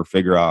that or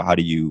figure out how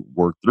do you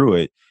work through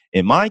it.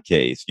 In my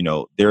case,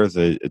 there's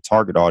a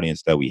target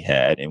audience that we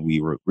had, and we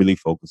were really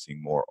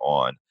focusing more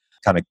on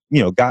kind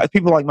of, guys,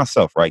 people like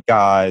myself, right?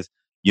 Guys,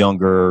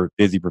 younger,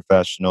 busy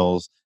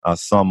professionals,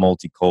 some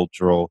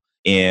multicultural.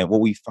 And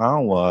what we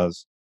found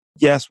was,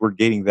 yes, we're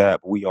getting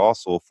that, but we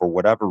also, for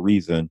whatever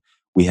reason,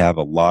 we have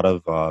a lot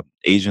of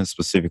Asians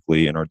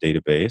specifically in our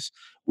database.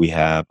 We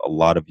have a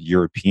lot of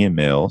European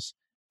males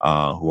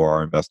who are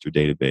our investor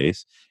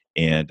database,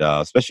 and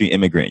especially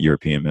immigrant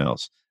European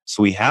males.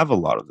 So we have a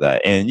lot of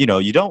that. And,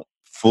 you don't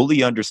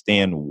fully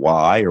understand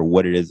why or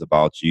what it is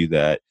about you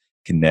that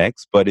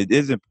connects, but it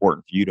is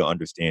important for you to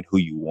understand who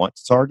you want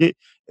to target.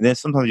 And then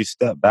sometimes you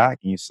step back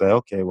and you say,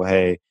 okay, well,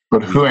 hey,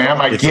 but who am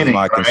I getting?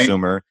 My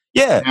consumer.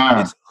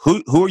 Yeah. It's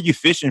who are you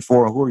fishing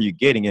for? Who are you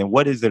getting? And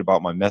what is it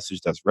about my message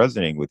that's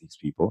resonating with these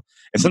people?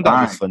 And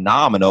sometimes it's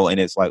phenomenal.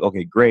 And it's like,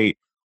 okay, great.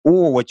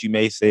 Or what you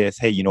may say is,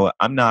 hey, you know what?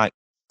 I'm not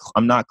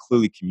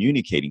clearly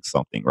communicating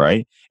something,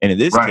 right? And in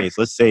this case,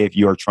 let's say if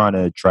you are trying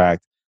to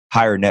attract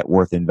higher net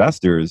worth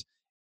investors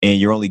and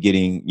you're only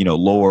getting,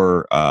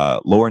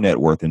 lower net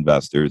worth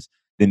investors,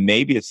 then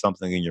maybe it's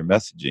something in your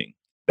messaging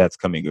that's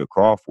coming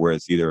across where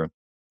it's either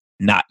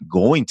not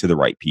going to the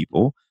right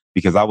people.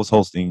 Because I was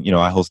hosting,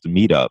 I host a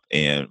meetup,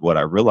 and what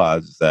I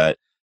realized is that,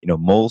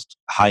 most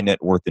high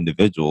net worth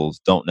individuals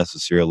don't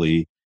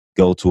necessarily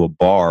go to a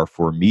bar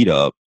for a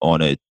meetup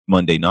on a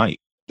Monday night.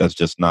 That's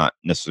just not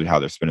necessarily how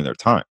they're spending their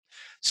time.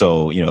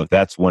 So, if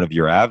that's one of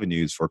your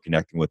avenues for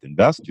connecting with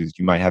investors,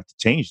 you might have to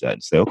change that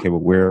and say, okay, well,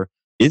 where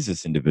is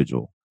this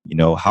individual?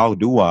 How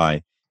do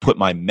I put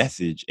my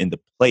message in the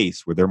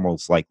place where they're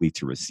most likely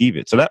to receive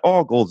it? So that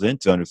all goes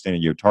into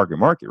understanding your target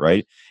market,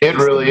 right? It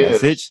really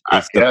is. It's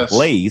the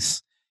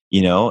place,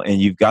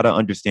 and you've got to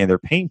understand their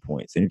pain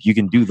points. And if you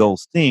can do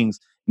those things,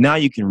 now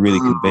you can really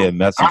convey a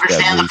message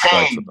that really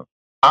strikes with them.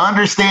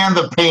 Understand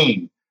the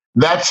pain.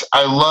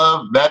 I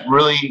love that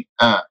really,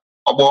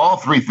 all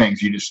three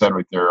things you just said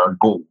right there are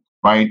gold,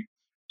 right?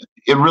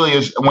 It really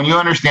is. When you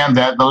understand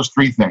those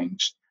three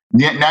things,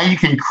 now you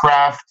can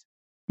craft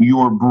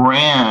your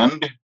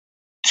brand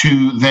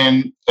to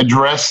then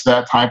address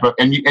that type of,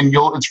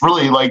 it's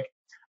really like,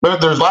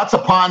 there's lots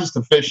of ponds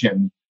to fish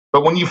in,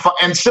 but when you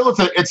and still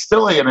it's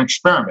still an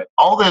experiment.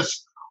 All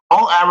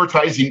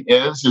advertising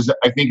is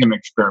I think an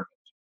experiment,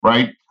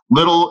 right?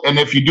 And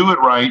if you do it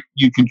right,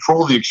 you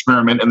control the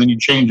experiment and then you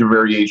change a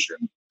variation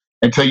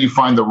until you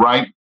find the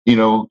right,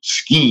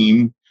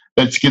 scheme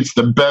that gets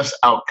the best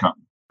outcome.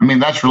 I mean,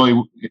 that's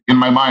really, in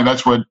my mind,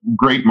 that's what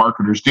great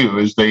marketers do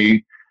is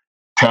they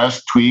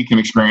test, tweak, and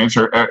experience,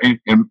 and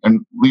at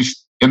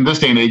least in this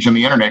day and age on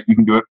the internet, you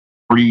can do it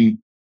pretty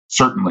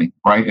certainly,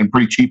 right? And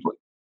pretty cheaply.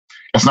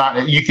 It's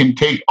not, you can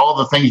take all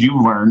the things you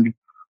learned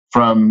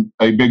from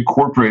a big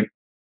corporate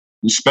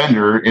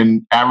spender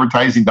in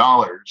advertising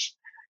dollars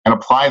and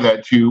apply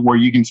that to where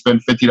you can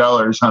spend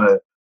 $50 on a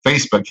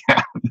Facebook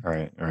ad.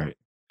 Right.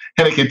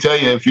 And it can tell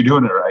you if you're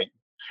doing it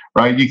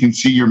right? You can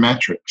see your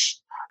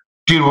metrics.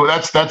 Dude, well,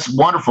 that's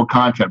wonderful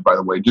content, by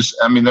the way.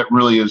 That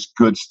really is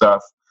good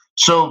stuff.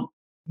 So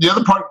the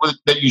other part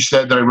that you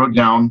said that I wrote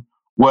down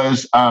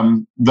was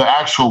the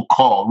actual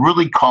call,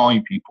 really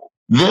calling people.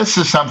 This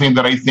is something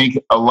that I think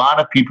a lot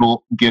of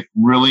people get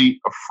really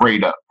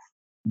afraid of.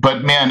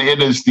 But man,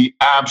 it is the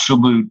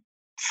absolute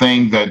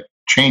thing that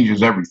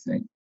changes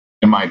everything,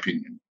 in my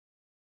opinion.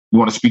 You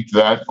want to speak to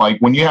that? Like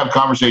when you have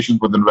conversations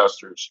with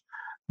investors,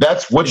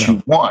 that's what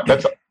you want.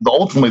 That's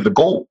ultimately the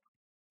goal.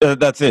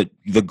 That's it.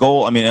 The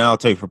goal. And I'll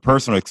tell you from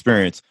personal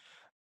experience,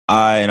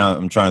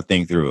 I'm trying to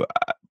think through.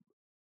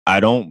 I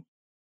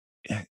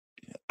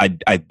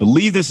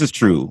believe this is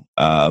true,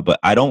 but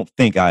I don't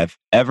think I've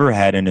ever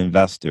had an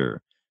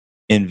investor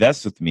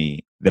invest with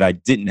me that I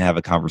didn't have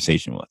a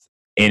conversation with.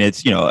 And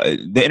it's,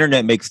 the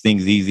internet makes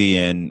things easy,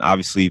 and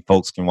obviously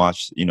folks can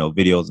watch,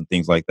 videos and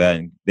things like that,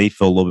 and they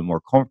feel a little bit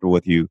more comfortable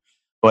with you.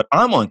 But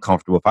I'm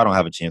uncomfortable if I don't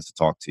have a chance to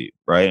talk to you,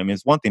 right?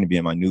 It's one thing to be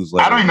in my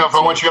newsletter. I don't even know if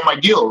I want you in my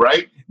deal,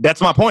 right? That's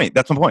my point.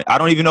 I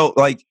don't even know,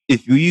 like,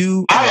 if you...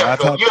 you have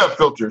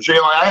filters. So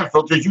I have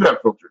filters, you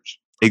have filters.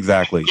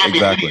 Exactly. You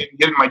can't be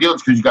get in my deal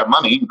because you got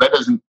money. That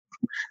doesn't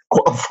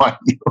qualify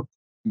you.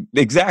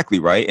 Exactly,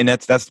 right? And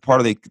that's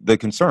part of the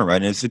concern, right?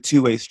 And it's a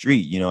two-way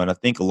street, and I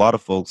think a lot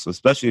of folks,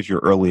 especially if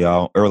you're early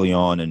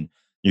on and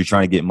you're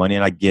trying to get money,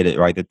 and I get it,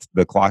 right?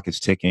 The clock is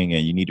ticking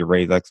and you need to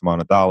raise X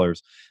amount of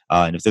dollars.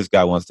 And if this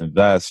guy wants to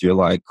invest, you're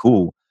like,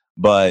 cool.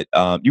 But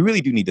you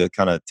really do need to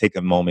kind of take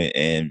a moment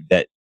and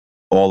vet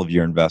all of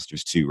your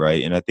investors too,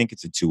 right? And I think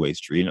it's a two-way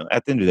street.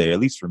 At the end of the day, at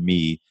least for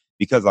me,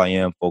 because I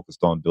am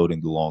focused on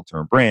building the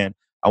long-term brand,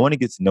 I want to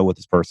get to know what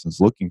this person's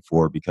looking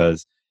for,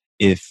 because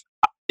if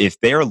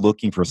they're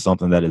looking for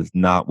something that is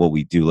not what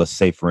we do, let's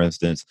say, for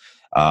instance,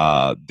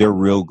 their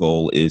real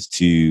goal is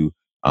to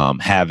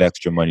have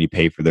extra money to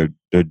pay for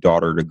their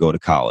daughter to go to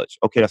college.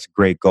 Okay, that's a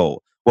great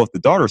goal. Well, if the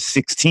daughter's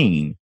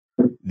 16,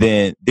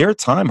 then their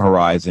time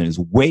horizon is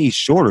way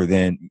shorter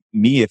than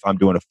me if I'm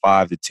doing a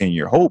 5 to 10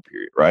 year hold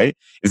period, right?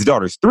 If the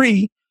daughter's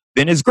 3,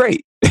 then it's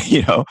great.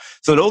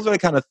 So those are the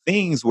kind of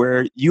things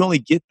where you only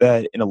get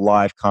that in a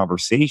live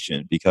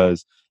conversation,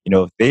 because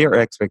if their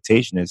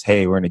expectation is,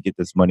 hey, we're going to get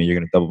this money, you're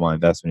going to double my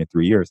investment in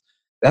 3 years,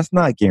 that's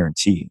not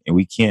guaranteed. And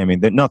we can't,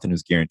 nothing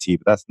is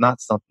guaranteed, but that's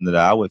not something that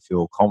I would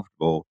feel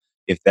comfortable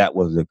if that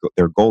was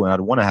their goal. And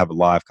I'd want to have a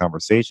live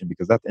conversation,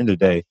 because at the end of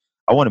the day,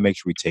 I want to make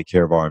sure we take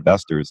care of our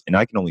investors. And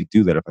I can only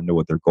do that if I know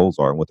what their goals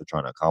are and what they're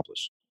trying to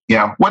accomplish.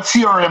 Yeah. What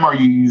CRM are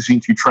you using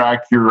to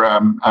track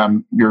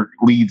your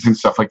leads and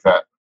stuff like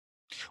that?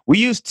 We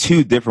use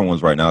 2 different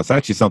ones right now. It's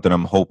actually something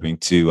I'm hoping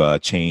to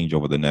change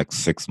over the next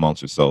 6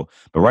 months or so.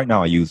 But right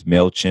now I use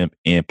MailChimp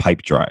and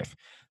Pipedrive.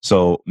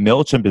 So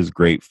MailChimp is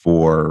great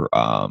for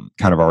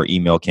kind of our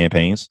email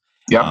campaigns.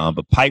 Yeah.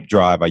 But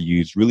Pipedrive I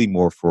use really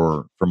more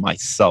for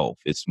myself.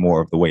 It's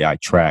more of the way I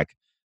track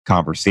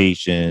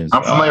conversations.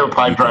 I'm familiar with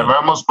Pipedrive. I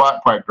almost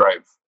bought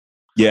Pipedrive.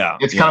 Yeah.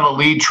 It's kind of a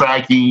lead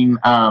tracking.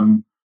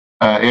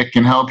 It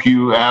can help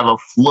you have a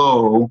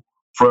flow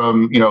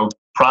from,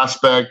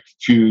 prospect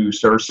to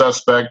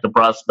suspect to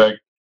prospect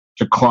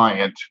to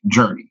client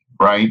journey,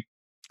 right?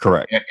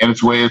 Correct. And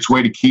it's a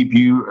way to keep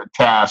you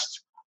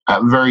tasked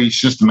very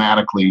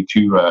systematically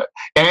and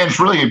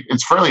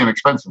it's fairly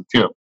inexpensive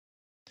too.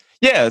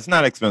 Yeah, it's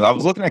not expensive. I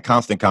was looking at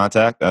Constant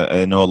Contact.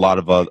 I know a lot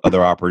of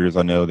other operators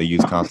I know, they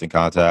use Constant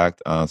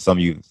Contact. Some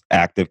use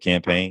Active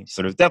Campaign.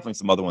 So there's definitely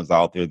some other ones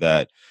out there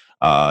that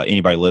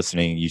anybody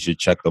listening, you should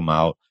check them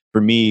out. For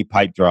me,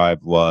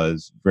 Pipedrive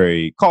was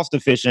very cost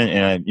efficient.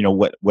 And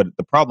what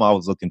the problem I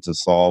was looking to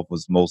solve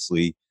was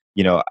mostly,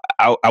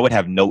 I would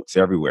have notes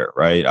everywhere,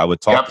 right? I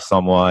would talk to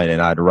someone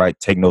and I'd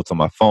take notes on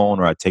my phone,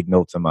 or I'd take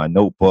notes on my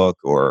notebook,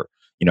 or,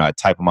 I'd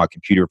type on my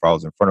computer if I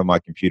was in front of my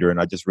computer. And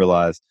I just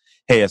realized,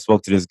 hey, I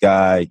spoke to this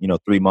guy,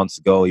 3 months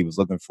ago. He was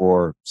looking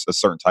for a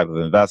certain type of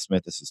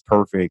investment. This is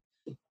perfect.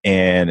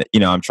 And,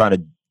 I'm trying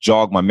to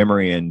jog my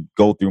memory and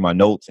go through my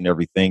notes and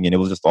everything. And it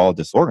was just all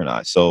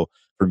disorganized. So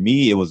for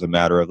me, it was a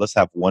matter of, let's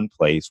have one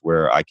place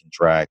where I can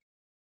track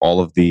all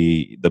of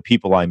the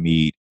people I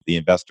meet, the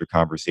investor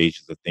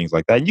conversations and things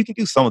like that. And you can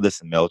do some of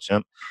this in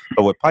MailChimp.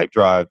 But with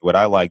Pipedrive, what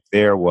I liked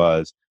there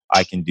was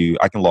I can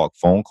log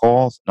phone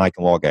calls and I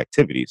can log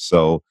activities.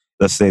 So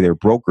let's say they're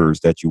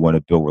brokers that you want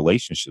to build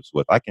relationships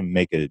with. I can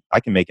make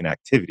an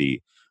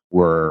activity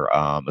where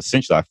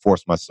essentially I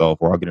force myself,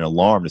 or I'll get an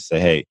alarm to say,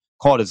 hey,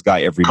 call this guy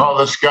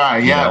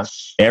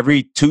yes.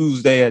 Every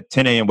Tuesday at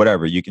 10 a.m.,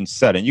 whatever. You can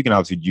set it. You can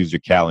obviously use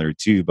your calendar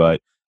too, but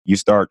you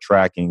start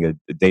tracking a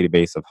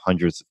database of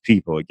hundreds of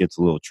people, it gets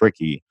a little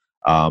tricky,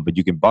 but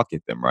you can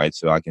bucket them, right?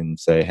 So I can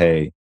say,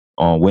 hey,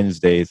 on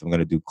Wednesdays, I'm going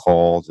to do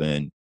calls,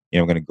 and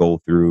I'm going to go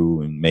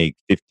through and make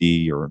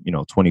 50 or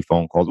 20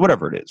 phone calls,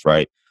 whatever it is,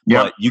 right?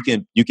 Yeah. But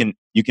you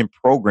can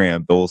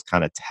program those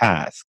kind of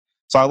tasks.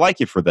 So I like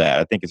it for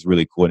that. I think it's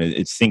really cool, and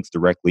it syncs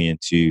directly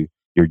into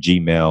your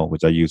Gmail,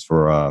 which I use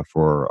for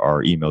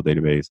our email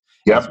database,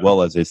 as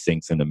well as it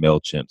syncs into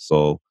MailChimp.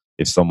 So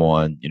if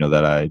someone,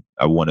 that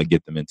I want to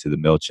get them into the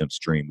MailChimp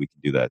stream, we can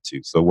do that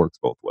too. So it works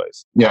both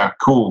ways. Yeah,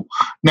 cool.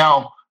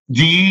 Now,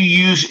 do you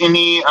use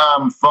any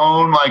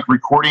phone like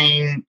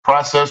recording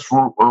process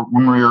or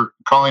when we're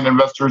calling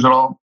investors at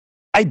all?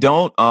 I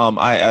don't.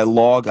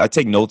 I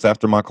take notes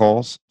after my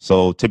calls.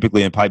 So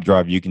typically in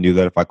Pipedrive, you can do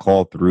that. If I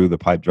call through the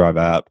Pipedrive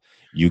app,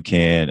 you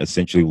can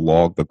essentially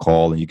log the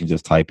call and you can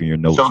just type in your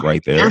notes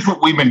right there. Here's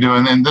what we've been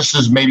doing, and this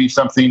is maybe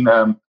something.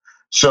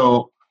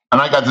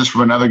 And I got this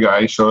from another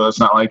guy, so it's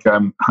not like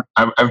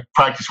I've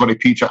practiced what I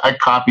teach. I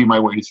copy my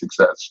way to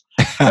success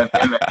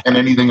and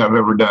anything I've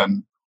ever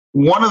done.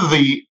 One of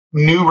the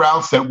new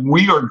routes that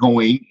we are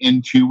going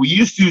into, we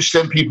used to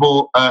send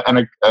people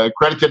an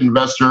accredited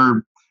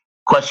investor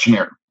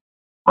questionnaire,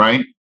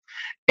 right?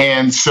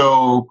 And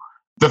so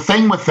the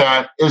thing with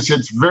that is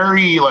it's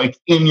very like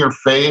in your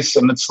face,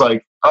 and it's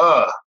like,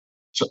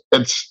 so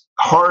it's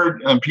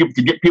hard and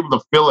to get people to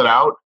fill it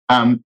out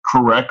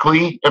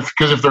correctly,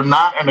 because if they're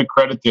not an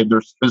accredited,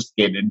 they're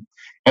sophisticated,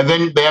 and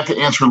then they have to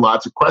answer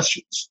lots of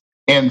questions,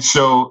 and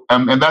so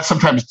and that's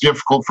sometimes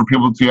difficult for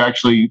people to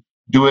actually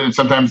do it, and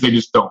sometimes they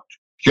just don't,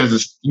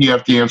 because you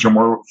have to answer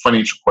more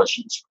financial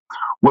questions.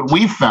 What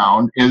we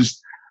found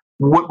is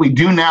what we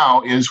do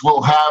now is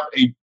we'll have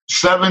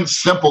 7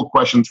 simple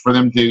questions for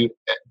them to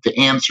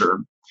answer,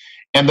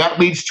 and that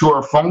leads to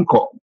our phone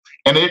call,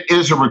 and it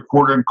is a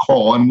recorded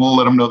call, and we'll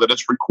let them know that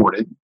it's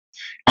recorded.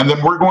 And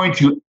then we're going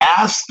to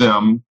ask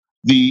them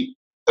the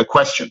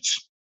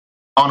questions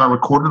on a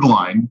recorded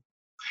line.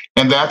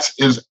 And that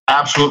is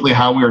absolutely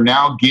how we are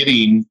now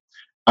getting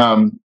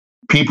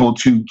people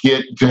to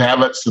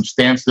have a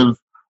substantive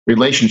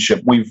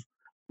relationship. We've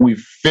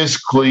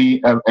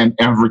physically and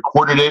have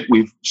recorded it.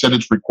 We've said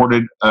it's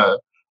recorded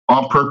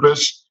on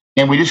purpose.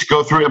 And we just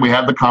go through it and we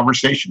have the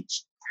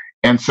conversations.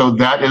 And so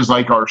that is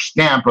like our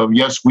stamp of,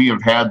 yes, we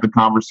have had the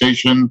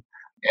conversation,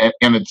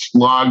 and it's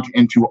logged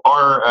into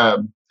our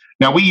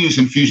now we use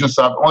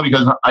Infusionsoft only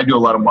because I do a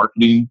lot of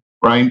marketing,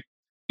 right?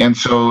 And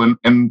so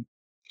in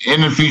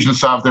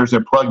Infusionsoft, there's a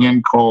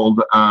plugin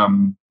called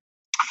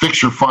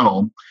Fix Your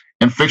Funnel.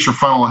 And Fix Your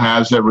Funnel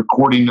has a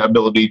recording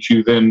ability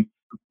to then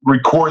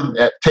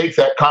take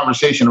that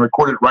conversation and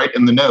record it right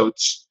in the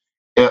notes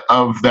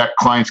of that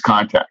client's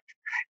contact.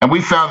 And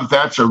we found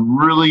that's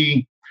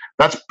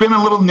been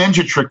a little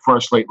ninja trick for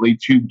us lately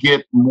to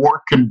get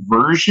more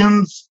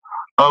conversions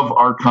of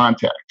our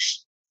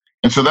contacts.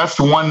 And so that's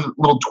the one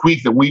little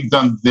tweak that we've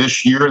done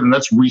this year, and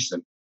that's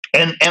recent.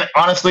 And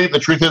honestly, the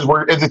truth is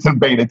it's in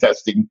beta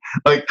testing.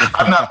 Like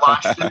I've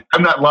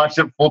not launched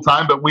it full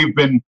time, but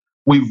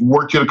we've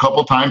worked it a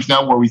couple times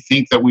now where we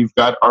think that we've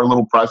got our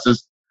little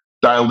process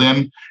dialed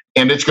in,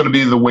 and it's going to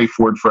be the way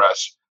forward for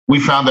us.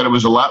 We found that it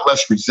was a lot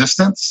less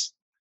resistance,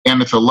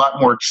 and it's a lot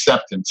more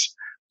acceptance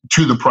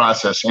to the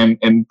process, and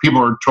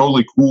people are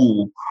totally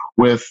cool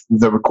with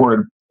the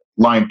recorded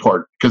line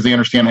part because they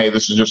understand, hey,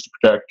 this is just to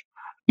protect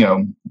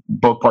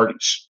both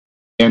parties.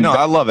 And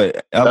I love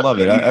it.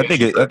 I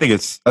think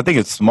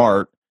it's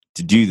smart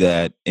to do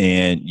that,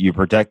 and you're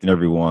protecting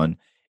everyone.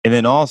 And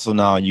then also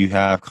now you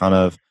have kind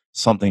of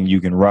something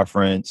you can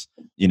reference.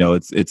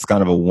 It's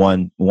kind of a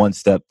one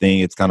step thing.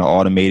 It's kind of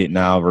automated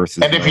now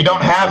versus. And if you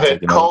don't have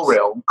it,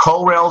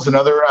 CallRail is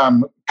another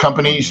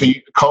company. So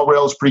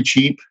CallRail is pretty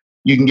cheap.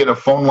 You can get a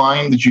phone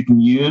line that you can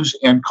use,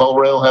 and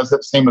CallRail has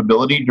that same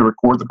ability to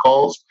record the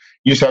calls.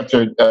 You just have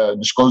to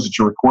disclose that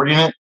you're recording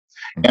it.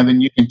 And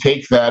then you can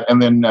take that and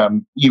then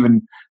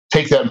even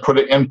take that and put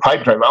it in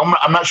Pipedrive.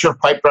 I'm not sure if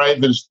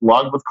Pipedrive is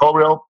logged with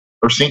CallRail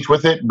or synced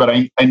with it, but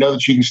I know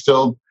that you can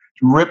still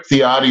rip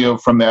the audio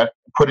from that,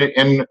 put it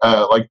in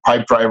like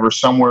Pipedrive or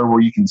somewhere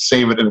where you can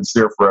save it and it's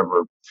there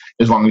forever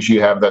as long as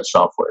you have that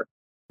software.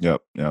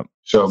 Yep.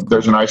 So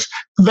there's a nice,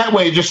 that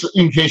way, just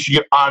in case you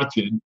get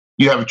audited,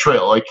 you have a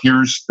trail. Like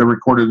here's the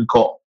recorded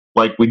call,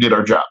 like we did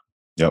our job.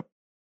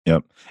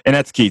 Yep. And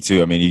that's key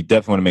too. I mean, you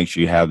definitely want to make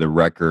sure you have the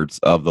records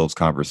of those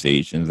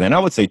conversations. And I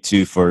would say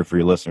too, for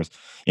your listeners,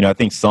 I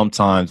think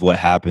sometimes what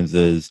happens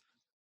is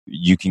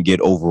you can get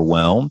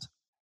overwhelmed.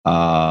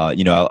 I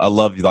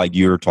love, like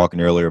you were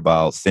talking earlier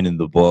about sending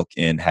the book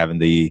and having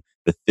the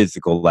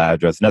physical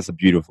address. And that's a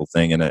beautiful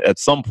thing. And at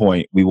some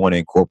point we want to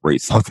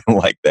incorporate something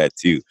like that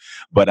too.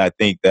 But I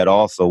think that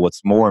also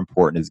what's more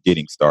important is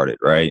getting started,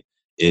 right?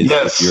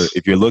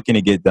 If you're looking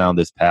to get down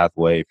this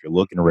pathway, if you're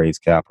looking to raise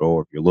capital,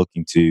 or if you're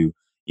looking to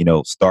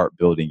start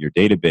building your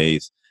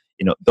database,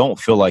 don't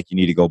feel like you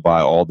need to go buy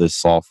all this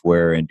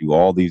software and do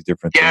all these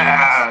different things.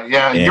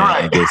 Yeah, you're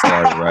right. And get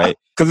started, right?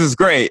 Because it's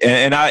great.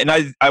 And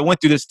I went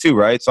through this too,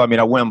 right? So, I'm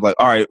like,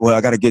 all right, well,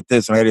 I got to get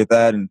this and I got to get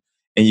that. And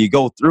you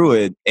go through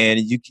it and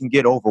you can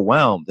get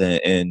overwhelmed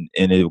and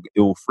it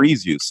will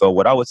freeze you. So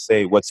what I would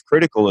say, what's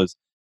critical is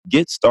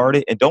get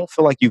started and don't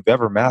feel like you've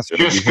ever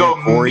mastered it. You're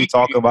hearing Corey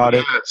talk about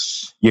it.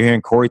 You're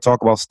hearing Corey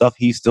talk about stuff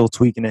he's still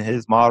tweaking in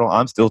his model.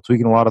 I'm still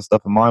tweaking a lot of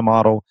stuff in my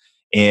model.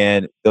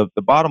 And the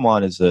bottom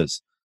line is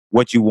this.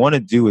 What you want to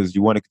do is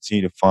you want to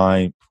continue to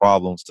find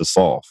problems to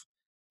solve.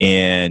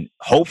 And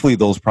hopefully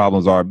those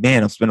problems are,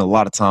 man, I'm spending a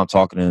lot of time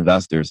talking to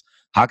investors.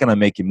 how can I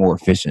make it more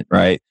efficient,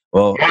 right?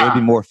 Well, it would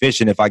be more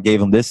efficient if I gave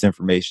them this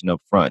information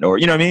up front, or,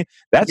 you know what I mean?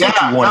 That's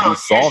what you want to be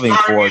solving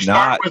for,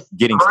 not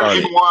getting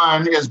started. Version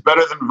 1 is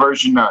better than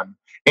version none.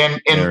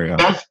 And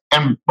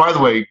by the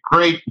way,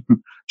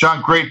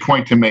 John, great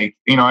point to make.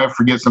 I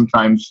forget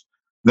sometimes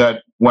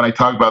that when I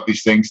talk about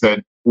these things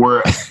that we're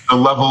at the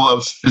level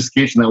of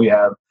sophistication that we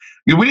have.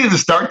 We need to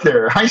start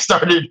there. I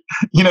started,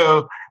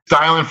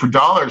 dialing for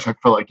dollars. I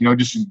feel like,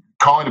 just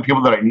calling the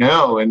people that I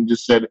know and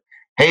just said,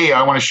 hey,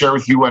 I want to share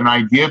with you an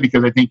idea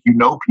because I think you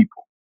know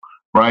people,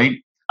 right?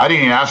 I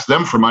didn't even ask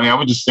them for money. I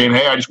was just saying,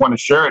 hey, I just want to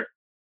share it.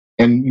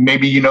 And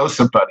maybe you know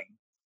somebody.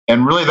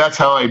 And really that's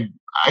how I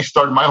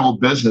started my whole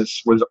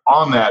business, was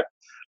on that.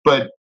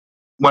 But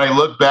when I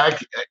look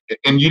back,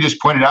 and you just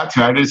pointed out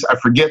to me, I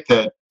forget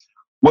that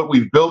what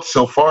we've built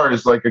so far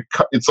is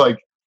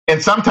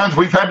and sometimes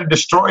we've had to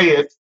destroy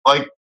it,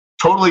 like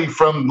totally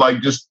from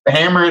just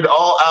hammer it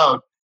all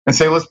out and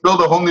say, let's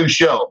build a whole new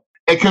shell.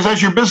 Because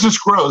as your business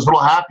grows, what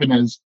will happen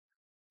is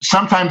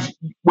sometimes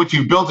what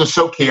you've built is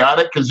so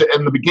chaotic, because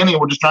in the beginning,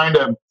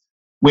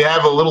 we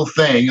have a little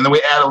thing and then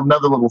we add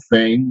another little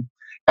thing.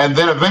 And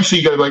then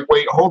eventually you got to be like,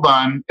 wait, hold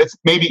on. It's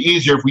maybe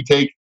easier if we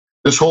take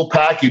this whole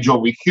package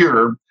over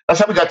here. That's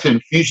how we got to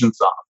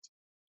Infusionsoft.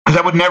 Because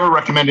I would never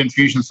recommend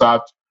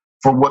Infusionsoft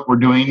for what we're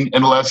doing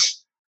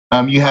unless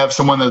you have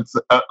someone that's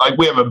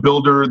we have a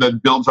builder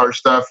that builds our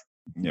stuff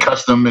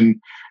custom, and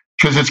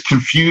because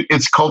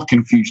it's called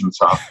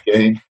Confusionsoft.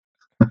 Okay.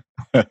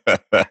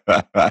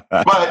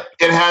 But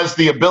it has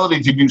the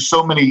ability to do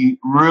so many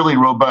really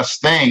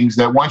robust things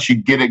that once you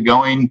get it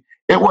going,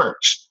 it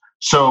works.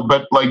 So,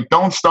 but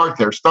don't start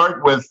there.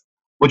 Start with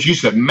what you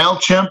said.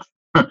 MailChimp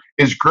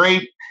is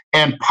great,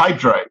 and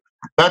Pipedrive.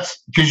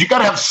 That's because you got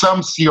to have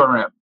some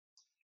CRM.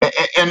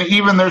 And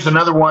even there's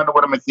another one.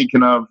 What am I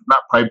thinking of? Not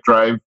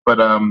Pipedrive, but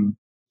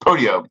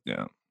Podio.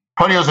 Yeah,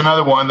 Podio is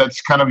another one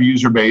that's kind of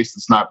user based.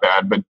 It's not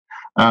bad, but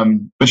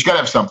you got to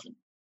have something,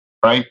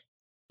 right?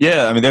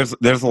 Yeah, I mean,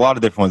 there's a lot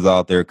of different ones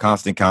out there.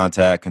 Constant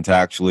Contact,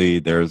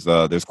 Contactually.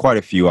 There's quite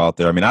a few out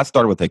there. I mean, I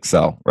started with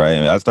Excel,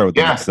 right? I started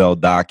with an Excel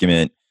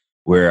document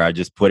where I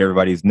just put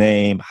everybody's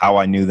name, how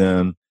I knew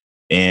them,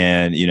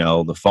 and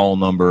the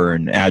phone number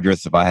and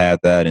address if I had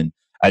that, and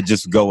I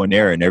just go in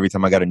there, and every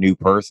time I got a new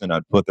person,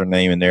 I'd put their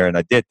name in there, and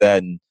I did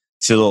that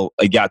until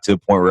it got to a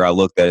point where I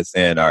looked at it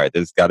saying, all right,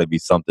 there's got to be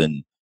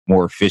something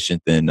more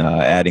efficient than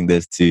adding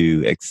this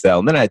to Excel.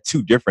 And then I had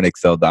 2 different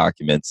Excel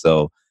documents,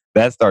 so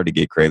that started to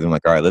get crazy. I'm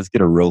like, all right, let's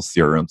get a real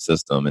CRM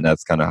system, and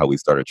that's kind of how we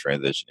started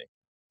transitioning.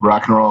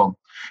 Rock and roll.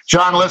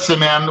 John, listen,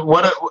 man,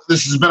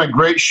 this has been a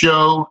great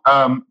show.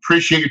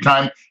 Appreciate your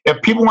time. If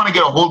people want to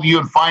get a hold of you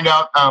and find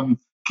out, can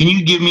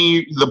you give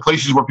me the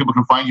places where people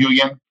can find you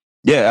again?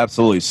 Yeah,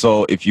 absolutely.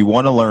 So if you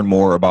want to learn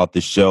more about the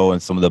show and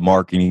some of the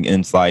marketing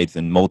insights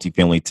and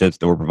multifamily tips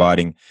that we're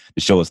providing, the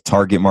show is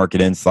Target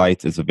Market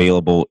Insights. It's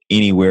available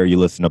anywhere you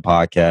listen to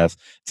podcasts.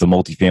 It's a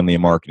multifamily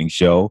and marketing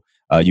show.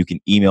 You can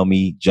email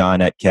me,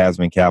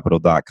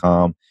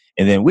 john@casmancapital.com.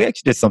 And then we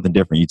actually did something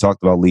different. You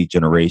talked about lead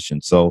generation.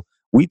 So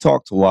we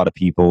talked to a lot of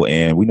people,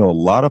 and we know a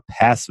lot of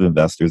passive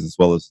investors as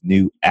well as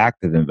new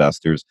active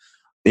investors.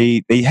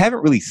 They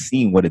haven't really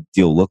seen what a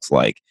deal looks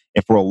like.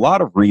 And for a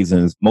lot of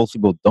reasons, most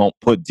people don't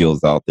put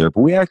deals out there,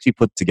 but we actually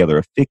put together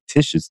a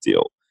fictitious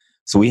deal.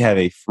 So we have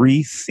a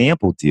free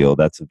sample deal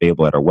that's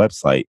available at our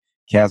website,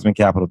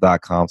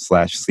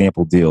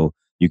 casmancapital.com/sample deal.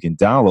 You can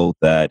download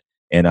that,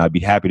 and I'd be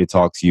happy to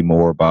talk to you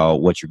more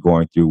about what you're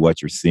going through,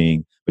 what you're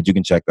seeing, but you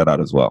can check that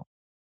out as well.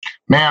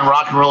 Man,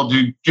 rock and roll,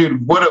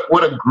 dude. What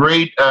a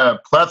great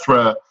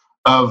plethora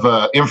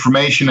of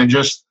information, and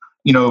just,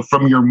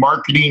 from your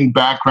marketing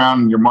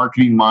background and your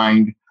marketing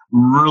mind.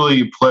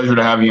 Really a pleasure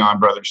to have you on,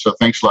 brother. So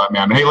thanks a lot,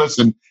 man. Hey,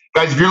 listen,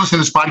 guys, if you're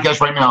listening to this podcast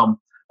right now,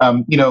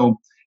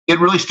 it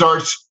really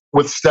starts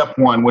with step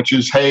 1, which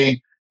is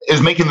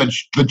making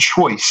the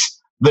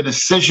choice, the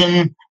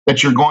decision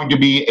that you're going to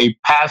be a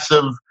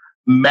passive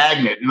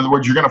magnet. In other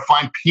words, you're going to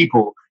find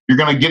people. You're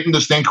going to get into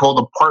this thing called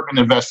apartment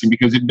investing,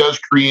 because it does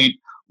create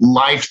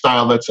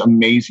lifestyle that's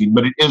amazing,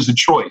 but it is a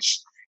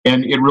choice.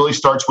 And it really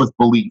starts with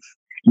belief.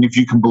 And if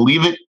you can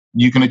believe it,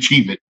 you can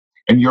achieve it,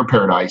 and your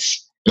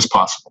paradise is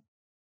possible.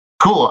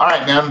 Cool. All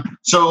right, man.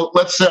 So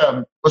let's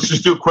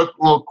just do a quick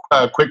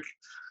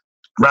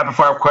rapid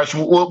fire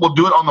question. We'll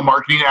do it on the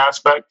marketing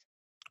aspect.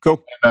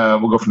 Cool.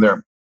 We'll go from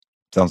there.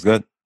 Sounds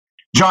good.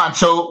 John,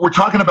 so we're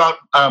talking about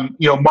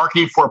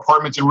marketing for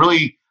apartments and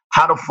really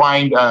how to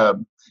find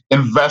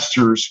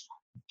investors.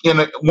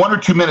 In 1 or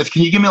 2 minutes,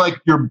 can you give me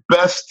your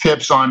best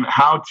tips on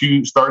how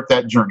to start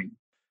that journey?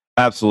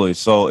 Absolutely.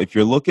 So if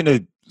you're looking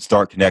to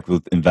start connecting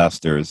with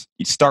investors,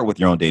 you start with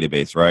your own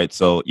database, right?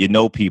 So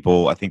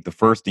people. I think the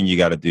first thing you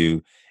got to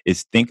do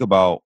is think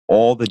about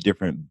all the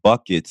different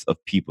buckets of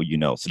people you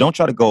know. So don't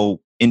try to go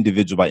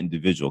individual by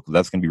individual, because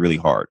that's going to be really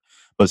hard.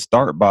 But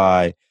start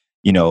by,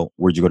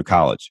 where'd you go to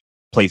college,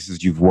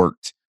 places you've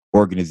worked,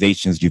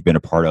 organizations you've been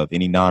a part of,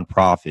 any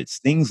nonprofits,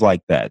 things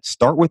like that.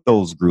 Start with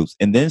those groups,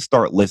 and then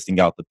start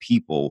listing out the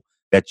people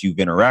that you've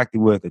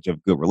interacted with, that you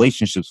have good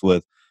relationships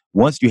with.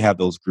 Once you have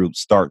those groups,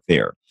 start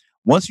there.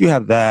 once you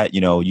have that,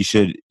 you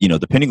should,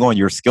 depending on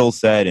your skill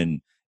set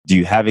and do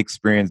you have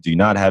experience, do you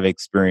not have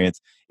experience,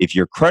 if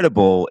you're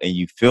credible and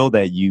you feel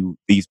that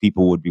these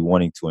people would be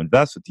wanting to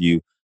invest with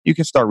you, you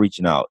can start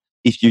reaching out.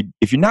 If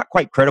you're not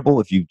quite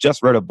credible, if you've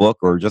just read a book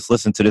or just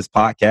listened to this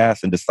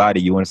podcast and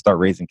decided you want to start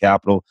raising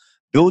capital,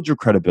 build your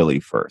credibility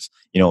first.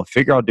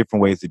 Figure out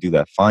different ways to do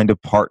that. Find a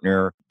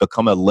partner,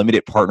 become a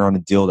limited partner on a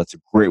deal. That's a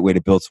great way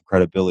to build some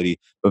credibility,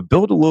 but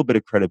build a little bit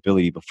of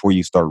credibility before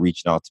you start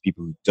reaching out to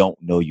people who don't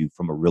know you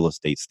from a real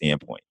estate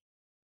standpoint.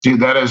 Dude,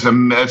 that's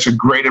a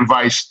great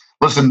advice.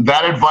 Listen,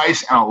 that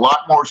advice and a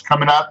lot more is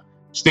coming up.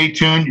 Stay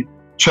tuned.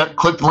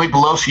 Click the link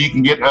below so you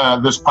can get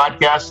this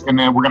podcast, and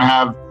then we're going to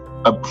have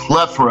a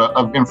plethora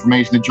of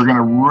information that you're going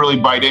to really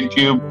bite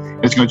into.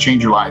 It's going to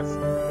change your life.